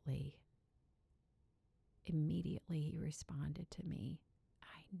immediately he responded to me,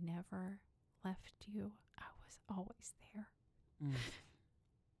 I never left you. I was always there.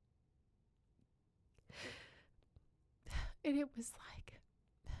 And it was like,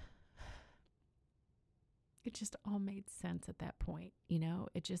 it just all made sense at that point.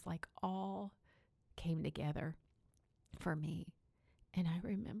 It just like all came together for me. And I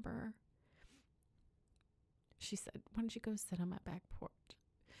remember she said, why don't you go sit on my back porch?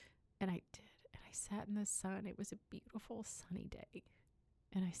 And I did. And I sat in the sun. It was a beautiful sunny day.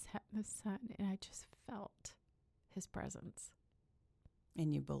 And I sat in the sun and I just felt his presence.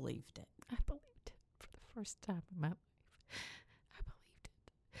 And you believed it. I believed it for the first time in my life. I believed it.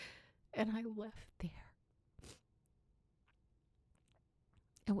 And I left there.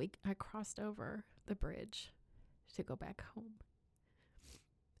 And I crossed over the bridge to go back home.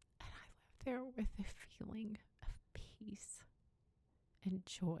 And I left there with a feeling of peace and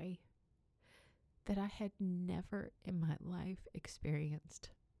joy that I had never in my life experienced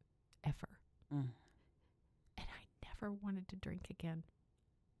ever. And I never wanted to drink again.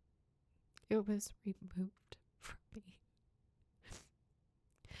 It was removed from me.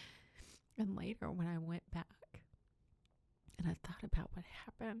 And later when I went back and I thought about what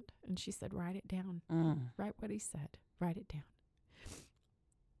happened, and she said, write it down. Write what he said. Write it down.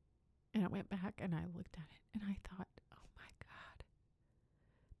 And I went back and I looked at it and I thought, oh my God.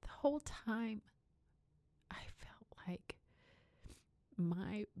 The whole time I felt like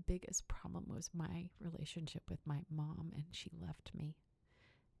my biggest problem was my relationship with my mom, and she left me.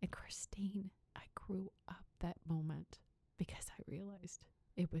 And Christine, I grew up that moment because I realized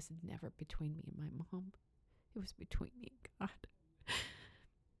it was never between me and my mom. It was between me and God.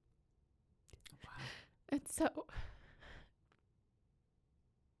 Wow. And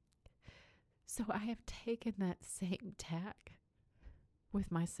so I have taken that same tack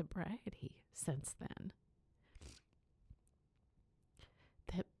with my sobriety since then.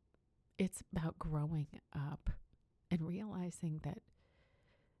 That it's about growing up and realizing that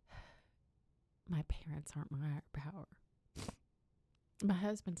my parents aren't my higher power. My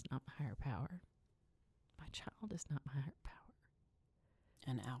husband's not my higher power. My child is not my higher power.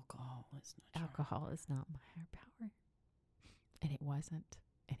 And alcohol is not. Alcohol is not my higher power. And it wasn't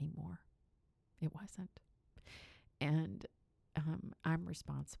anymore. It wasn't. And I'm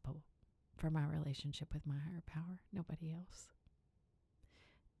responsible for my relationship with my higher power, nobody else.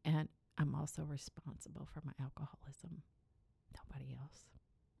 And I'm also responsible for my alcoholism, nobody else.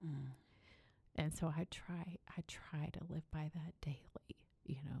 And so I try to live by that daily,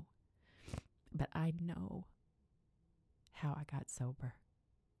 But I know how I got sober.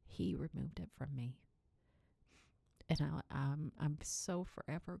 He removed it from me. And I'm so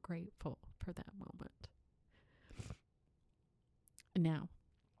forever grateful for that moment. Now,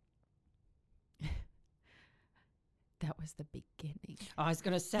 that was the beginning. Oh, I was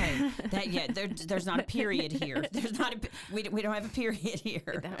going to say that. Yeah, there's not a period here. There's not we don't have a period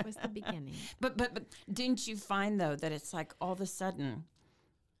here. That was the beginning. But didn't you find though that it's like all of a sudden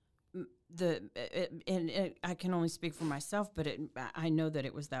I can only speak for myself, but I know that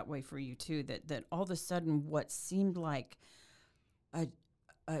it was that way for you too. That all of a sudden what seemed like an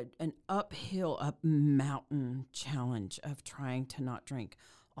uphill, up mountain challenge of trying to not drink,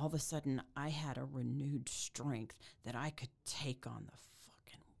 all of a sudden I had a renewed strength that I could take on the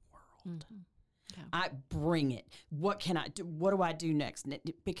fucking world. Yeah. I bring it. What can I do? What do I do next?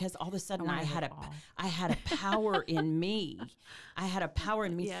 Because all of a sudden I had a power in me. I had a power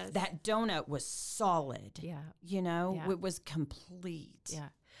in me. Yes. That donut was solid. Yeah. It was complete. Yeah.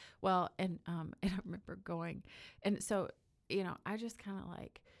 Well, and I remember going, and so, I just kind of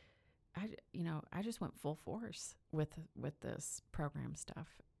like, I just went full force with this program stuff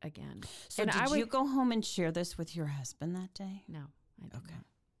again. So and did you go home and share this with your husband that day? No, I did Okay. not.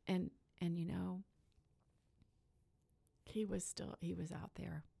 And he was out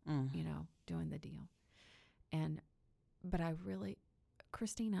there, doing the deal. But I really,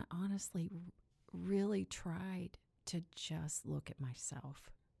 Christina, honestly, really tried to just look at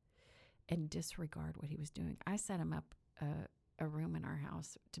myself and disregard what he was doing. I set him up a room in our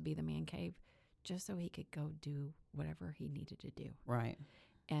house to be the man cave just so he could go do whatever he needed to do. Right.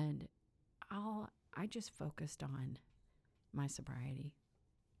 And I just focused on my sobriety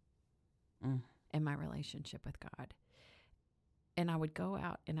and my relationship with God. And I would go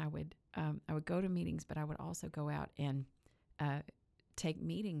out and I would go to meetings, but I would also go out and take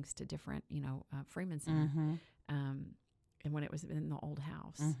meetings to different, Freeman Center. Mm-hmm. And when it was in the old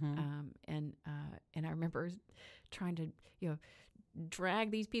house, Mm-hmm. and I remember trying to, drag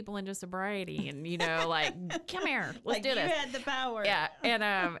these people into sobriety, and like, come here, let's do this. You had the power. Yeah,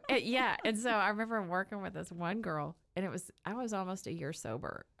 and so I remember working with this one girl, and I was almost a year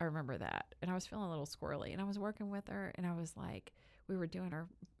sober. I remember that, and I was feeling a little squirrely, and I was working with her, and I was like, we were doing our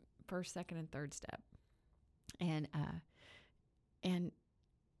first, second, and third step, and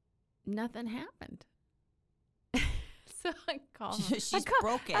nothing happened. So I called. She's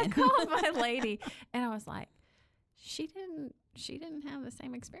broken. I called my lady, and I was like, she didn't have the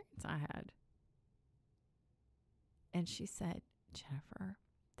same experience I had. And she said, Jennifer,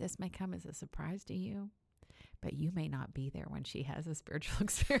 this may come as a surprise to you, but you may not be there when she has a spiritual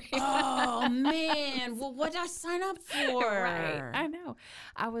experience. Oh, man. Well, what did I sign up for? Right. I know.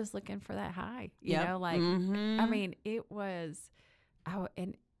 I was looking for that high, Mm-hmm. I mean, it was,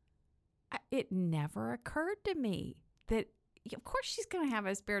 it never occurred to me that, of course, she's going to have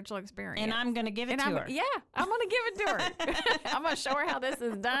a spiritual experience. And I'm going to give it to her. Yeah, I'm going to give it to her. I'm going to show her how this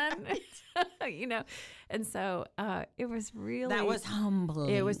is done. And so it was really. That was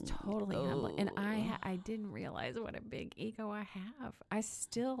humbling. It was totally humbling. And I didn't realize what a big ego I have.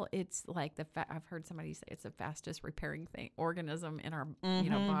 It's like I've heard somebody say it's the fastest repairing organism in our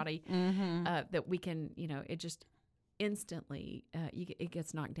body that we can, it just instantly, it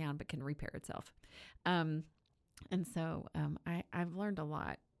gets knocked down but can repair itself. And so I've learned a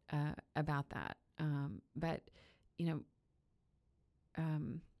lot about that. But,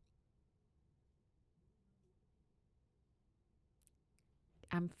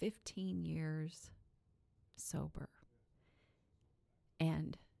 I'm 15 years sober.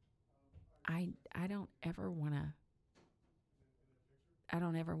 And I don't ever want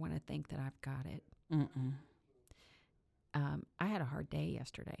to think that I've got it. Mm-mm. I had a hard day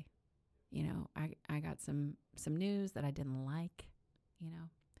yesterday. I got some news that I didn't like,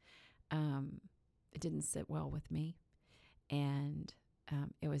 it didn't sit well with me, and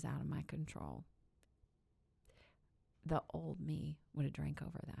it was out of my control. The old me would have drank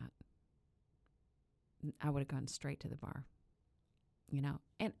over that. I would have gone straight to the bar,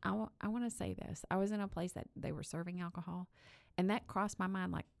 and I want to say this. I was in a place that they were serving alcohol, and that crossed my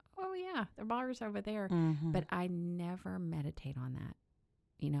mind like, oh yeah, the bar's over there. Mm-hmm. But I never meditate on that.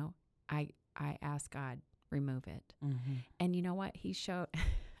 I ask God, remove it. Mm-hmm. And you know what? He showed,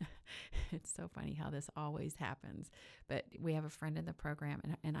 it's so funny how this always happens, but we have a friend in the program,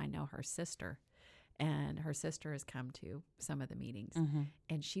 and I know her sister, and her sister has come to some of the meetings, Mm-hmm.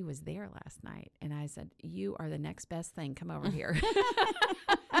 and she was there last night. And I said, you are the next best thing. Come over here.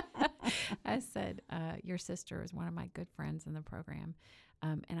 I said, your sister is one of my good friends in the program.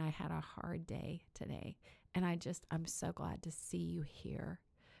 And I had a hard day today. And I'm so glad to see you here,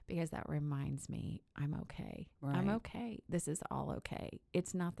 because that reminds me I'm okay. Right. I'm okay. This is all okay.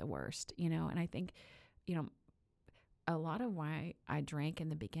 It's not the worst, And I think, a lot of why I drank in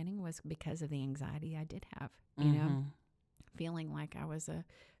the beginning was because of the anxiety I did have, feeling like I was a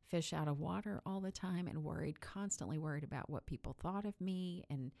fish out of water all the time and constantly worried about what people thought of me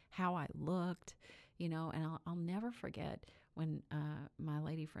and how I looked, and I'll never forget when my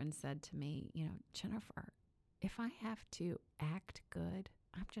lady friend said to me, Jennifer, if I have to act good,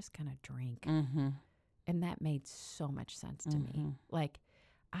 I'm just going to drink. Mm-hmm. And that made so much sense to me. Like,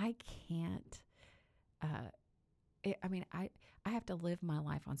 I can't, I have to live my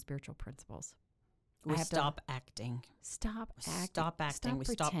life on spiritual principles. We stop acting. Stop acting. Stop acting. We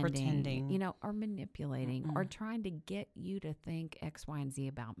stop pretending, pretending. you know, or manipulating, or trying to get you to think X, Y, and Z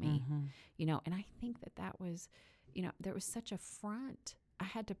about me. You know, and I think that was, you know, there was such a front I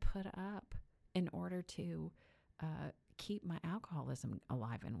had to put up in order to keep my alcoholism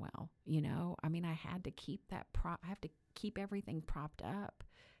alive and well. You know, I mean, I had to keep that I have to keep everything propped up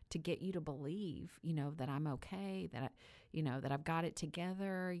to get you to believe, you know, that I'm okay, that I, you know, that I've got it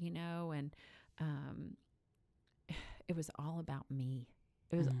together, you know, and it was all about me.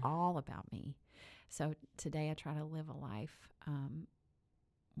 It was all about me. So today I try to live a life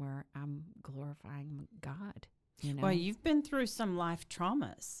where I'm glorifying God. You know? Well, you've been through some life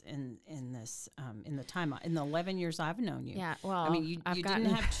traumas in this in the 11 years I've known you. Yeah, well, I mean, you didn't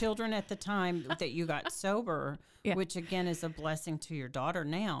have children at the time that you got sober, Yeah. which again is a blessing to your daughter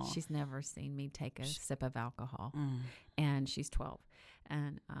now. She's never seen me take a sip of alcohol, and she's 12.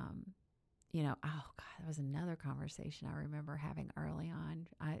 And you know, oh God, that was another conversation I remember having early on.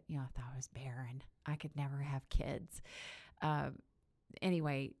 I thought I was barren. I could never have kids.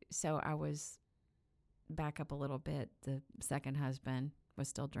 Anyway, so I was back up a little bit. The second husband was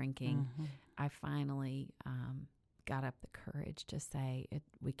still drinking. I finally got up the courage to say,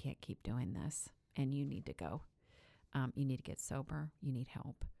 we can't keep doing this, and you need to go. You need to get sober. You need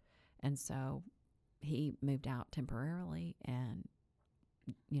help. And so he moved out temporarily and,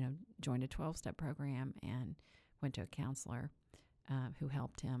 you know, joined a 12-step program and went to a counselor who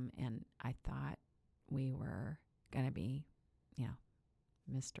helped him. And I thought we were going to be, you know,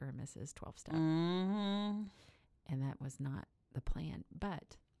 Mr. and Mrs. 12-step. And that was not the plan.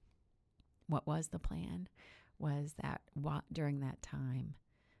 But what was the plan was that during that time,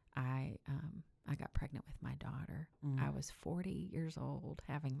 I got pregnant with my daughter. I was 40 years old,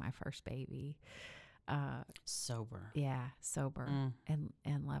 having my first baby. Sober. Yeah, sober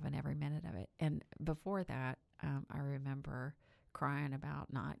and loving every minute of it. And before that, I remember crying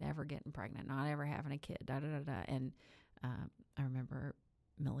about not ever getting pregnant, not ever having a kid, And I remember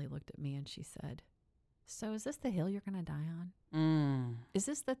Millie looked at me and she said, "So is this the hill you're going to die on? Is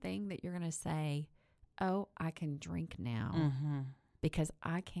this the thing that you're going to say, oh, I can drink now because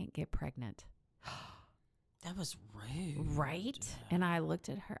I can't get pregnant?" That was rude. Right? And I looked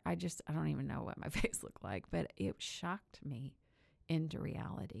at her. I don't even know what my face looked like, but it shocked me into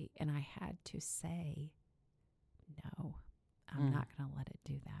reality. And I had to say, no, I'm not going to let it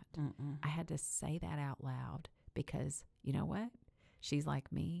do that. I had to say that out loud because you know what? She's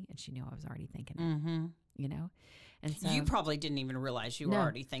like me, and she knew I was already thinking it, you know? And so you probably didn't even realize you were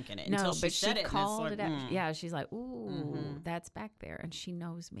already thinking it until she said it. Called it out. Yeah, she's like, ooh, that's back there. And she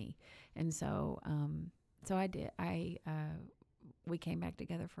knows me. And so, so I did. We came back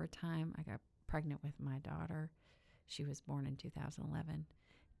together for a time. I got pregnant with my daughter. She was born in 2011,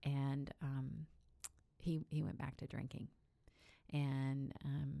 and he went back to drinking, and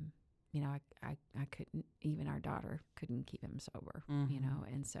you know, I couldn't. Even our daughter couldn't keep him sober. You know,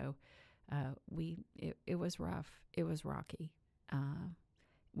 and so it was rough. It was rocky.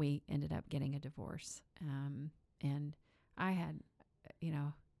 We ended up getting a divorce, and I had, you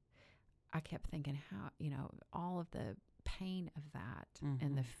know. I kept thinking how, you know, all of the pain of that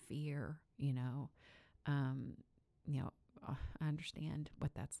and the fear, you know, I understand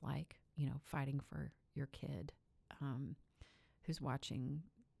what that's like, you know, fighting for your kid who's watching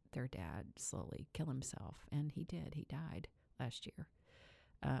their dad slowly kill himself. And he did. He died last year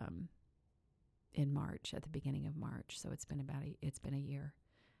in March, at the beginning of March. So it's been a year.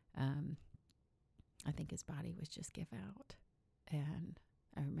 I think his body was just give out. And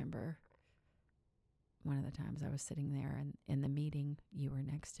I remember one of the times I was sitting there and in the meeting, you were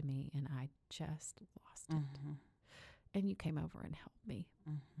next to me and I just lost it. And you came over and helped me.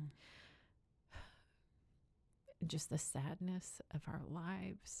 Just the sadness of our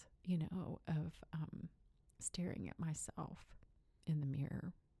lives, you know, of staring at myself in the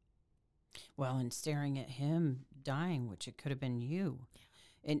mirror. Well, and staring at him dying, which it could have been you.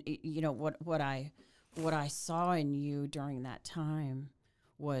 And, you know, what I saw in you during that time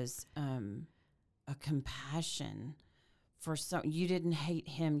was a compassion for you didn't hate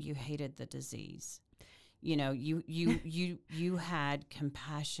him, you hated the disease. You know, you had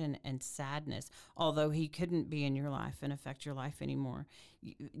compassion and sadness, although he couldn't be in your life and affect your life anymore.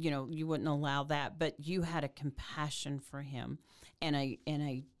 You know, you wouldn't allow that, but you had a compassion for him and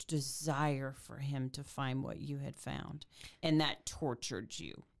a desire for him to find what you had found, and that tortured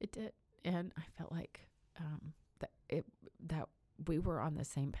you. It did, and I felt like that we were on the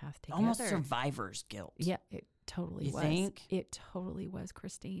same path together. Almost survivor's guilt. Yeah, it totally was. You think? It totally was,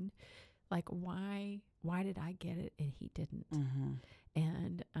 Christine. Like, why did I get it and he didn't?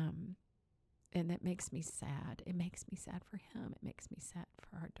 And that makes me sad. It makes me sad for him. It makes me sad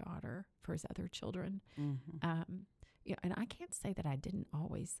for our daughter, for his other children. And I can't say that I didn't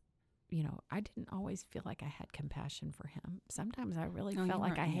always feel like I had compassion for him. Sometimes I really felt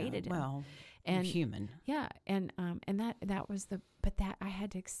like I hated him. Well, and you're human. Yeah, and that was that I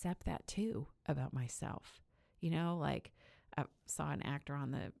had to accept that too about myself. Like I saw an actor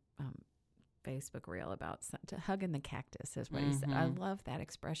on the Facebook reel about hugging the cactus is what he said. I love that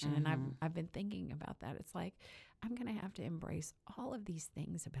expression, and I've been thinking about that. It's like I'm going to have to embrace all of these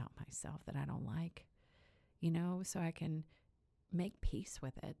things about myself that I don't like, so I can make peace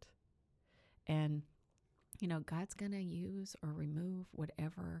with it. And God's going to use or remove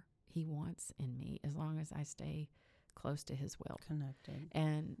whatever He wants in me as long as I stay close to His will, connected.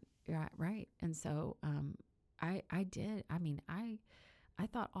 And right. And so I did. I mean, I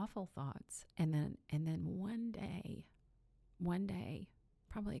thought awful thoughts, and then one day,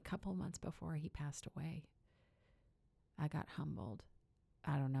 probably a couple months before he passed away, I got humbled.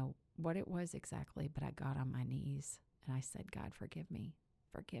 I don't know what it was exactly, but I got on my knees and I said, God, forgive me.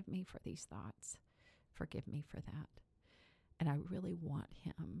 Forgive me for these thoughts. Forgive me for that. And I really want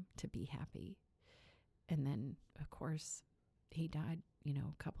him to be happy. And then, of course, he died,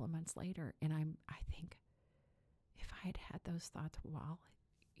 a couple of months later. And I think if I had had those thoughts while,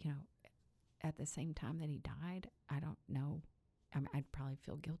 at the same time that he died, I don't know. I mean, I'd probably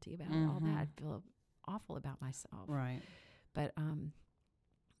feel guilty about all that. I'd feel awful about myself. Right. But,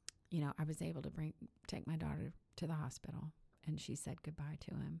 I was able to take my daughter to the hospital, and she said goodbye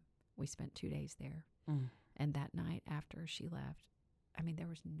to him. We spent 2 days there. And that night after she left, I mean, there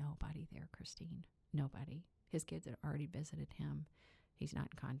was nobody there, Christine. Nobody. His kids had already visited him. He's not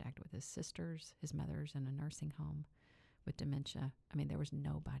in contact with his sisters. His mother's in a nursing home with dementia. I mean, there was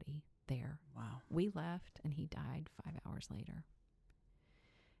nobody there. Wow. We left, and he died 5 hours later.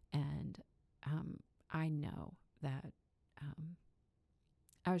 And I know that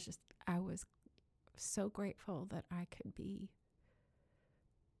I was so grateful that I could be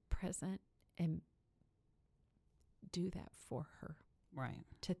present and do that for her. Right.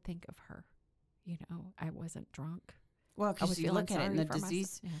 To think of her. I wasn't drunk. Well, because you look at it, and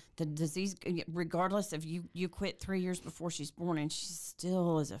the disease, regardless of you quit 3 years before she's born, and she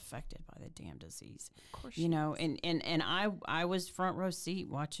still is affected by the damn disease. Of course, and I was front row seat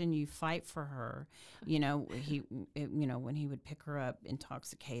watching you fight for her. When he would pick her up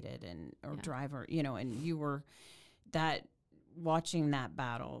intoxicated or drive her, and you were watching that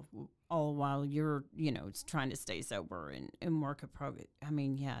battle all while you're trying to stay sober and work a program. I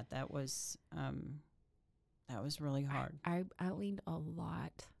mean, that was. That was really hard. I leaned a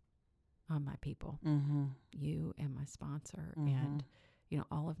lot on my people, you and my sponsor, and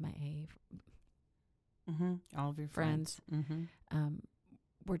all of my AA, all of your friends.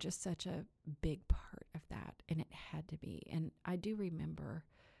 Were just such a big part of that, and it had to be. And I do remember,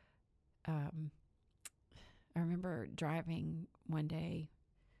 I remember driving one day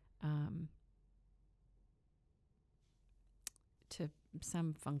to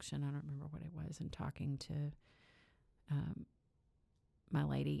some function, I don't remember what it was, and talking to my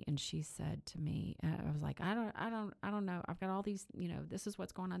lady, and she said to me, I was like, I don't know. I've got all these, this is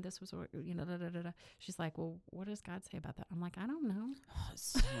what's going on. This was, da, da, da, da. She's like, well, what does God say about that? I'm like, I don't know. Oh, it's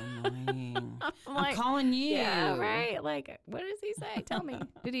so annoying. I'm calling you. Yeah, right. Like, what does he say? Tell me.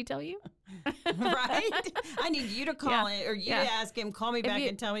 Did he tell you? Right. I need you to call it, or you to ask him, call me back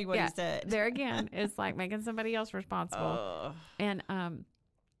and tell me what he said. There again, it's like making somebody else responsible. And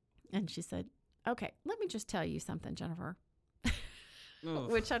she said, okay, let me just tell you something, Jennifer.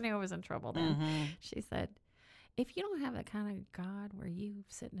 Which I knew I was in trouble then. She said, if you don't have that kind of God where you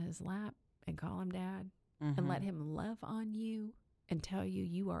sit in his lap and call him dad and let him love on you and tell you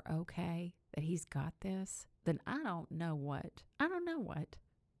you are okay, that he's got this, then I don't know what.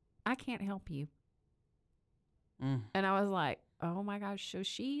 I can't help you. And I was like, oh my gosh. So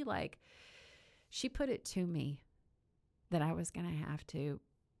she put it to me that I was going to have to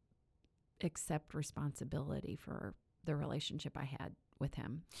accept responsibility for the relationship I had with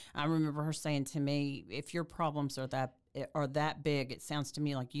him. I remember her saying to me, if your problems are that big, it sounds to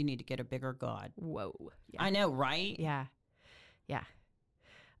me like you need to get a bigger God. Whoa. Yeah. I know, right? Yeah. Yeah.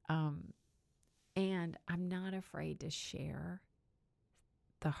 And I'm not afraid to share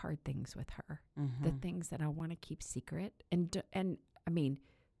the hard things with her, the things that I want to keep secret. And I mean,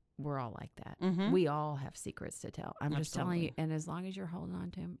 we're all like that. We all have secrets to tell. I'm just telling you. And as long as you're holding on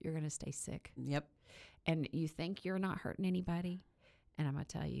to them, you're going to stay sick. Yep. And you think you're not hurting anybody. And I'm going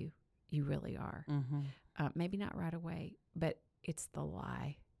to tell you, you really are. Maybe not right away, but it's the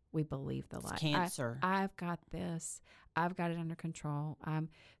lie. We believe the lie. It's cancer. I've got this. I've got it under control.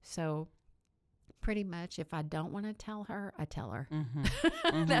 So Pretty much, if I don't want to tell her, I tell her.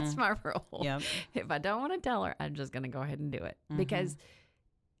 Mm-hmm. That's my rule. Yep. If I don't want to tell her, I'm just going to go ahead and do it because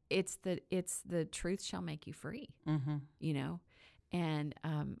it's the truth shall make you free. Mm-hmm. You know, and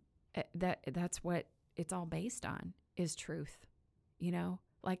that's what it's all based on is truth. You know,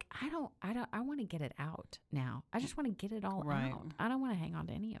 like I want to get it out now. I just want to get it all Right. out. I don't want to hang on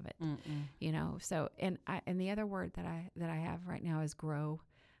to any of it. Mm-mm. You know, so and the other word that I have right now is grow.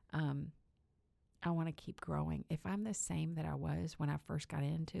 I want to keep growing. If I'm the same that I was when I first got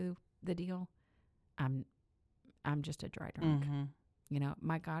into the deal, I'm just a dry drunk. Mm-hmm. You know,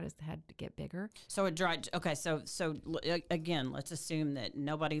 my God has had to get bigger. So a dry. Okay. So again, let's assume that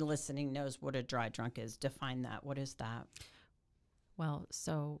nobody listening knows what a dry drunk is. Define that. What is that? Well,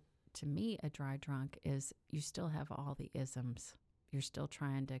 so to me, a dry drunk is you still have all the isms. You're still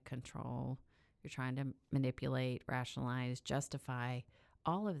trying to control. You're trying to manipulate, rationalize, justify,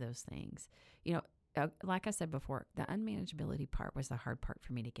 all of those things. You know, like I said before, the unmanageability part was the hard part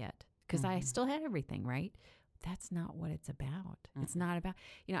for me to get because I still had everything, right? That's not what it's about. It's not about,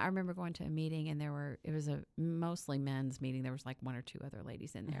 you know, I remember going to a meeting and it was a mostly men's meeting. There was like one or two other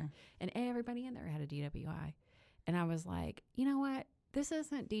ladies in there and everybody in there had a DWI. And I was like, you know what? This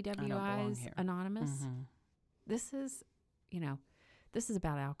isn't DWIs Anonymous. Mm-hmm. This is, you know, this is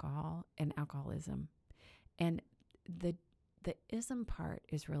about alcohol and alcoholism. And the ism part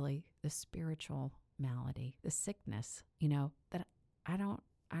is really the spiritual malady, the sickness, you know, that I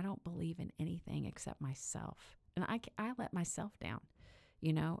don't believe in anything except myself. And I let myself down.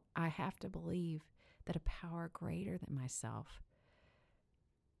 You know, I have to believe that a power greater than myself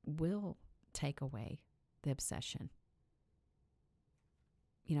will take away the obsession.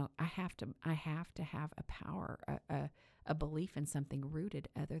 You know, I have to have a power, a belief in something rooted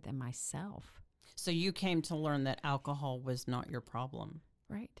other than myself. So you came to learn that alcohol was not your problem,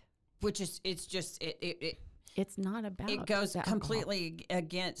 Right. which is It's not about it goes the alcohol. completely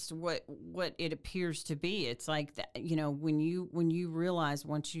against what it appears to be. It's like that, you know, when you realize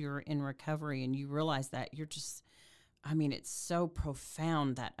once you're in recovery and you realize that you're just, I mean, it's so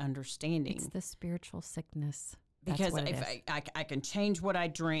profound, that understanding. It's the spiritual sickness. That's Because what it if is. I can change what I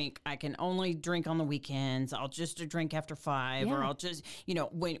drink, I can only drink on the weekends. I'll just drink after 5, or Yeah. I'll just, you know,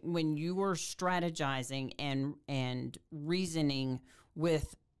 when you were strategizing and reasoning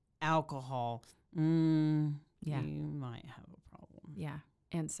with alcohol, Yeah. you might have a problem. Yeah.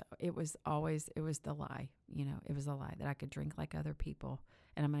 And so it was the lie, you know, it was a lie that I could drink like other people.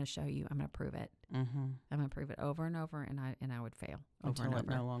 And I'm going to show you, I'm going to prove it. Mm-hmm. I'm going to prove it over and over. And I would fail over Until and it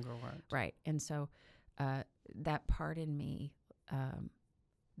over. no longer worked. Right. And so that part in me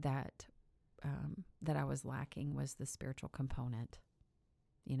that I was lacking was the spiritual component.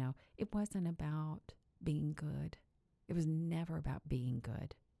 You know, it wasn't about being good. It was never about being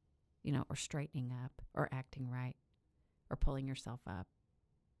good, you know, or straightening up or acting right or pulling yourself up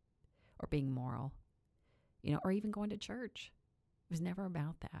or being moral, you know, or even going to church. It was never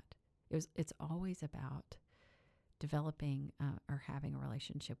about that. It's always about developing or having a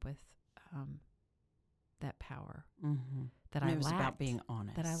relationship with that power Mm-hmm. that And I it was lacked. about being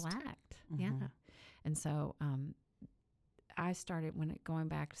honest. That I lacked. Yeah. Mhm. And so I started going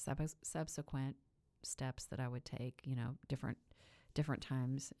back to subsequent steps that I would take, you know, different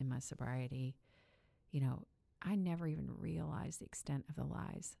times in my sobriety. You know, I never even realized the extent of the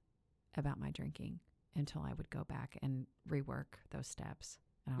lies about my drinking until I would go back and rework those steps.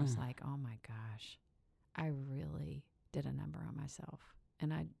 And I was like, oh my gosh, I really did a number on myself.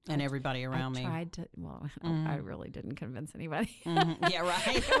 And everybody around me. I tried to, I really didn't convince anybody. Mm-hmm. Yeah,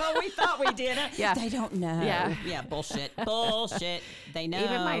 right. Well, we thought we did. Yeah. They don't know. Yeah. Yeah, bullshit. Bullshit. They know.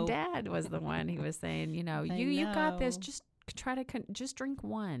 Even my dad was the one. He was saying, you know, They you got this. know. Just try to just drink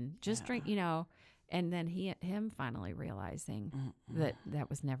one. Just drink, you know. And then him finally realizing that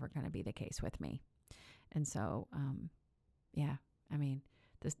was never going to be the case with me. And so, yeah, I mean,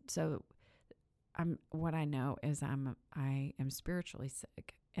 what I know is I am spiritually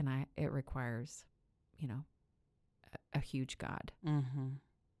sick, and it requires, you know, a huge God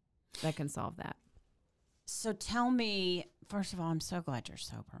that can solve that. So tell me, first of all, I'm so glad you're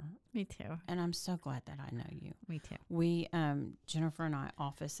sober. Me too. And I'm so glad that I know you. Me too. We, Jennifer and I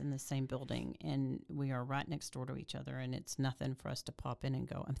office in the same building, and we are right next door to each other, and it's nothing for us to pop in and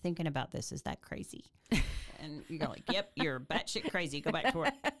go, I'm thinking about this. Is that crazy? And you go like, yep, you're batshit crazy. Go back to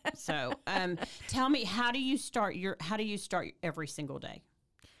work. So tell me, how do you start every single day?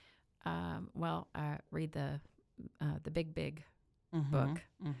 Well, I read the Big book.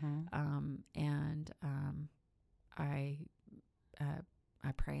 And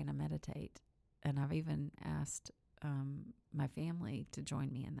I pray and I meditate. And I've even asked my family to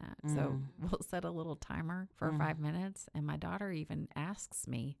join me in that. So we'll set a little timer for 5 minutes. And my daughter even asks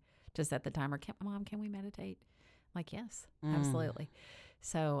me to set the timer. Mom, can we meditate? I'm like, yes, absolutely.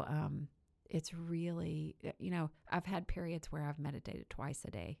 So it's really, I've had periods where I've meditated twice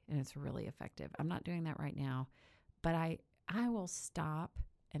a day, and it's really effective. I'm not doing that right now, but I will stop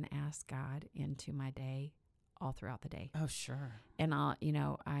and ask God into my day all throughout the day. Oh, sure. And I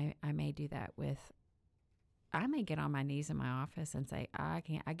may do that I may get on my knees in my office and say, I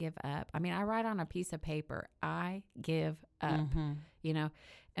give up. I mean, I write on a piece of paper, I give up,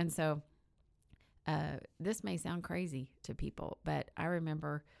 And so this may sound crazy to people, but I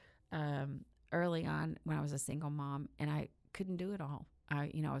remember early on when I was a single mom and I couldn't do it all. I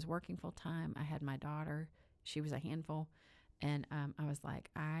was working full time. I had my daughter. She was a handful. And I was like,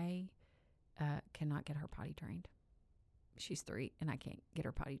 I cannot get her potty trained. She's 3 and I can't get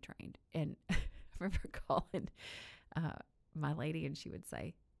her potty trained. And I remember calling my lady and she would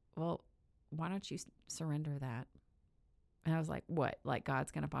say, well, why don't you surrender that? And I was like, what? Like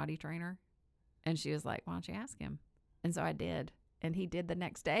God's going to potty train her? And she was like, why don't you ask him? And so I did. And he did the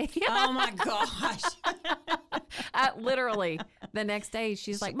next day. Oh my gosh. Literally the next day,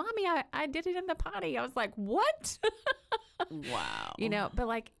 she's like, Mommy, I did it in the potty. I was like, what? Wow. But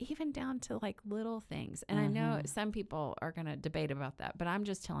like even down to like little things. And I know some people are going to debate about that, but I'm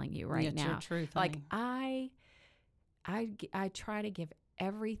just telling you right now. Your truth, like I try to give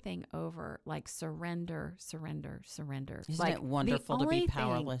everything over, like surrender. Isn't like it wonderful to be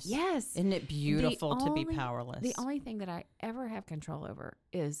powerless? Yes. Isn't it beautiful to be powerless? The only thing that I ever have control over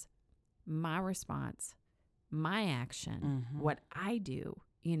is my response, my action, what I do,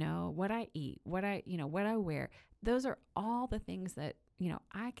 what I eat, what I wear. Those are all the things that,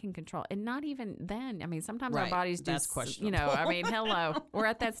 I can control. And not even then. I mean, sometimes our bodies That's just, questionable. I mean, hello. We're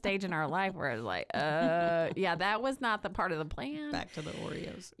at that stage in our life where it's like, yeah, that was not the part of the plan. Back to the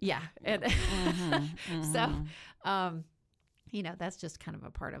Oreos. Yeah. And so, that's just kind of a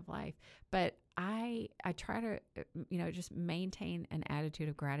part of life. But I try to, just maintain an attitude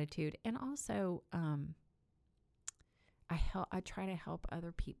of gratitude. And also, I try to help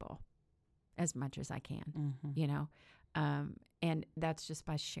other people as much as I can, and that's just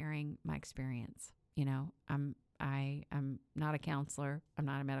by sharing my experience. I'm not a counselor. I'm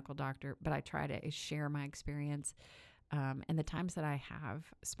not a medical doctor, but I try to share my experience. And the times that I have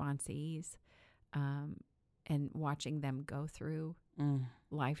sponsees, and watching them go through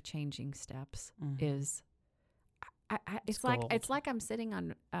life-changing steps is, it's like I'm sitting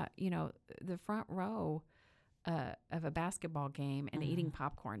on, the front row of a basketball game and eating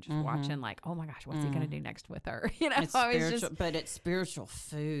popcorn, just watching like, oh my gosh, what's he going to do next with her? It's spiritual, but it's spiritual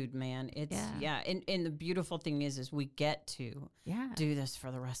food, man. It's And the beautiful thing is we get to do this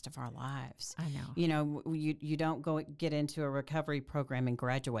for the rest of our lives. I know. You don't get into a recovery program and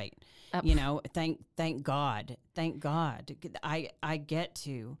graduate. Thank God. I get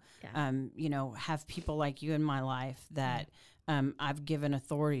to, have people like you in my life that, I've given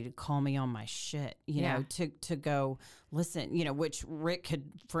authority to call me on my shit, to go listen, which Rick could,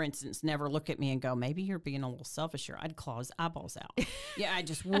 for instance, never look at me and go, maybe you're being a little selfish here. I'd claw his eyeballs out. Yeah, I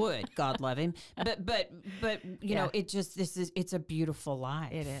just would. God love him. But it's a beautiful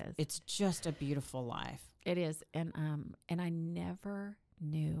life. It is. It's just a beautiful life. It is. And I never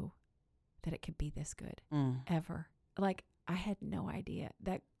knew that it could be this good ever. Like I had no idea.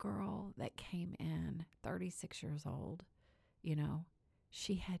 That girl that came in 36 years old,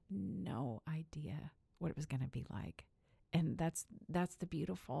 she had no idea what it was going to be like. And that's the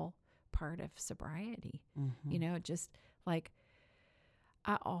beautiful part of sobriety. Just like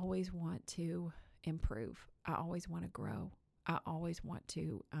I always want to improve. I always want to grow. I always want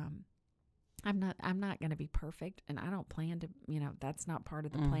to, I'm not going to be perfect, and I don't plan to, that's not part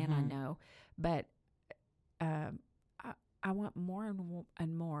of the plan, I know, but I want more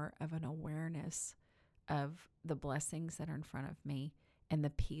and more of an awareness of the blessings that are in front of me and the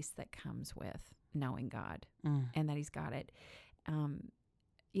peace that comes with knowing God and that He's got it. And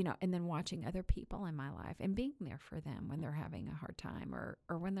then watching other people in my life and being there for them when they're having a hard time or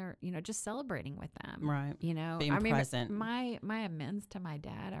when they're, just celebrating with them. Right. Being present. My amends to my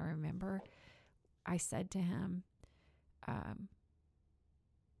dad, I remember I said to him, I'm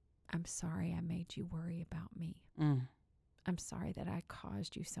sorry I made you worry about me. I'm sorry that I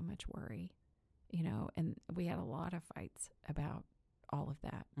caused you so much worry, and we had a lot of fights about all of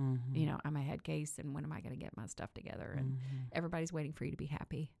that. I'm a head case, and when am I going to get my stuff together? And everybody's waiting for you to be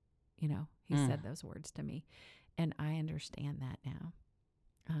happy. He said those words to me, and I understand that now.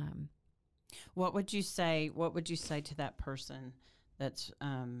 What would you say to that person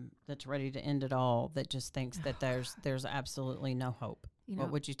that's ready to end it all, that just thinks that there's absolutely no hope,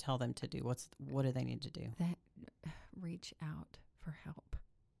 what would you tell them to do? What do they need to do? That reach out for help.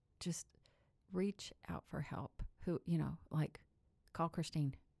 Just reach out for help. Who, like call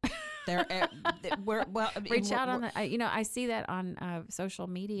Christine. Reach out on the. I see that on social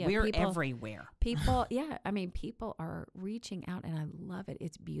media. We're everywhere. People, yeah. I mean, people are reaching out, and I love it.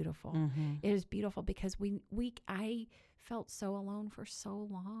 It's beautiful. Mm-hmm. It is beautiful because I felt so alone for so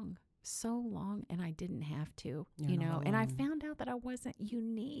long, and I didn't have to. And I found out that I wasn't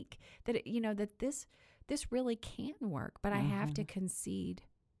unique. That that this really can work, but I have to concede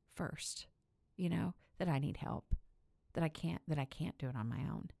first. That I need help. That I can't do it on my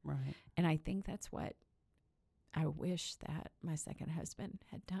own. Right. And I think that's what I wish that my second husband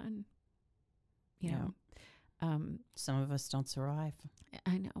had done. You know, some of us don't survive.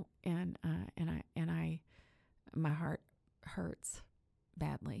 I know. And I my heart hurts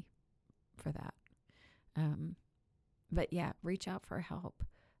badly for that. But yeah, reach out for help.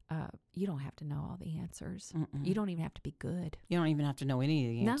 You don't have to know all the answers. Mm-mm. You don't even have to be good. You don't even have to know any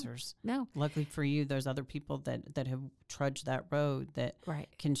of the answers. No. Luckily for you, there's other people that have trudged that road that Right.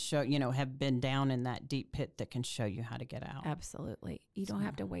 can show, have been down in that deep pit that can show you how to get out. Absolutely. You don't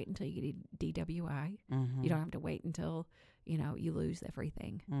have to wait until you get DWI. Mm-hmm. You don't have to wait until, you lose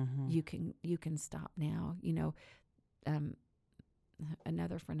everything. Mm-hmm. You can stop now.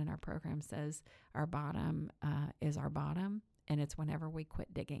 Another friend in our program says our bottom is our bottom. And it's whenever we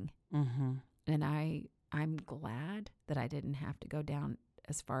quit digging. Mm-hmm. And I'm glad that I didn't have to go down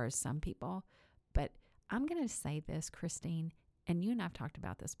as far as some people. But I'm going to say this, Christine, and you and I've talked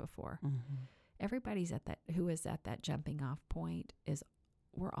about this before. Mm-hmm. Everybody's who is at that jumping off point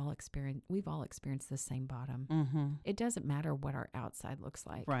we've all experienced the same bottom. Mm-hmm. It doesn't matter what our outside looks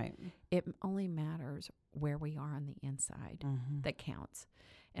like. Right. It only matters where we are on the inside that counts.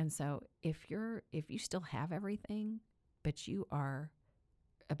 And so if you still have everything, but you are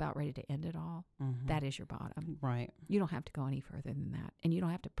about ready to end it all, that is your bottom. Right. You don't have to go any further than that. And you don't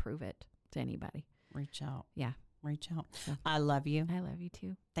have to prove it to anybody. Reach out. Yeah. Reach out. So, I love you. I love you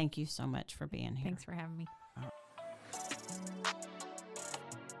too. Thank you so much for being here. Thanks for having me.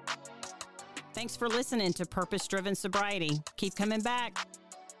 Thanks for listening to Purpose Driven Sobriety. Keep coming back.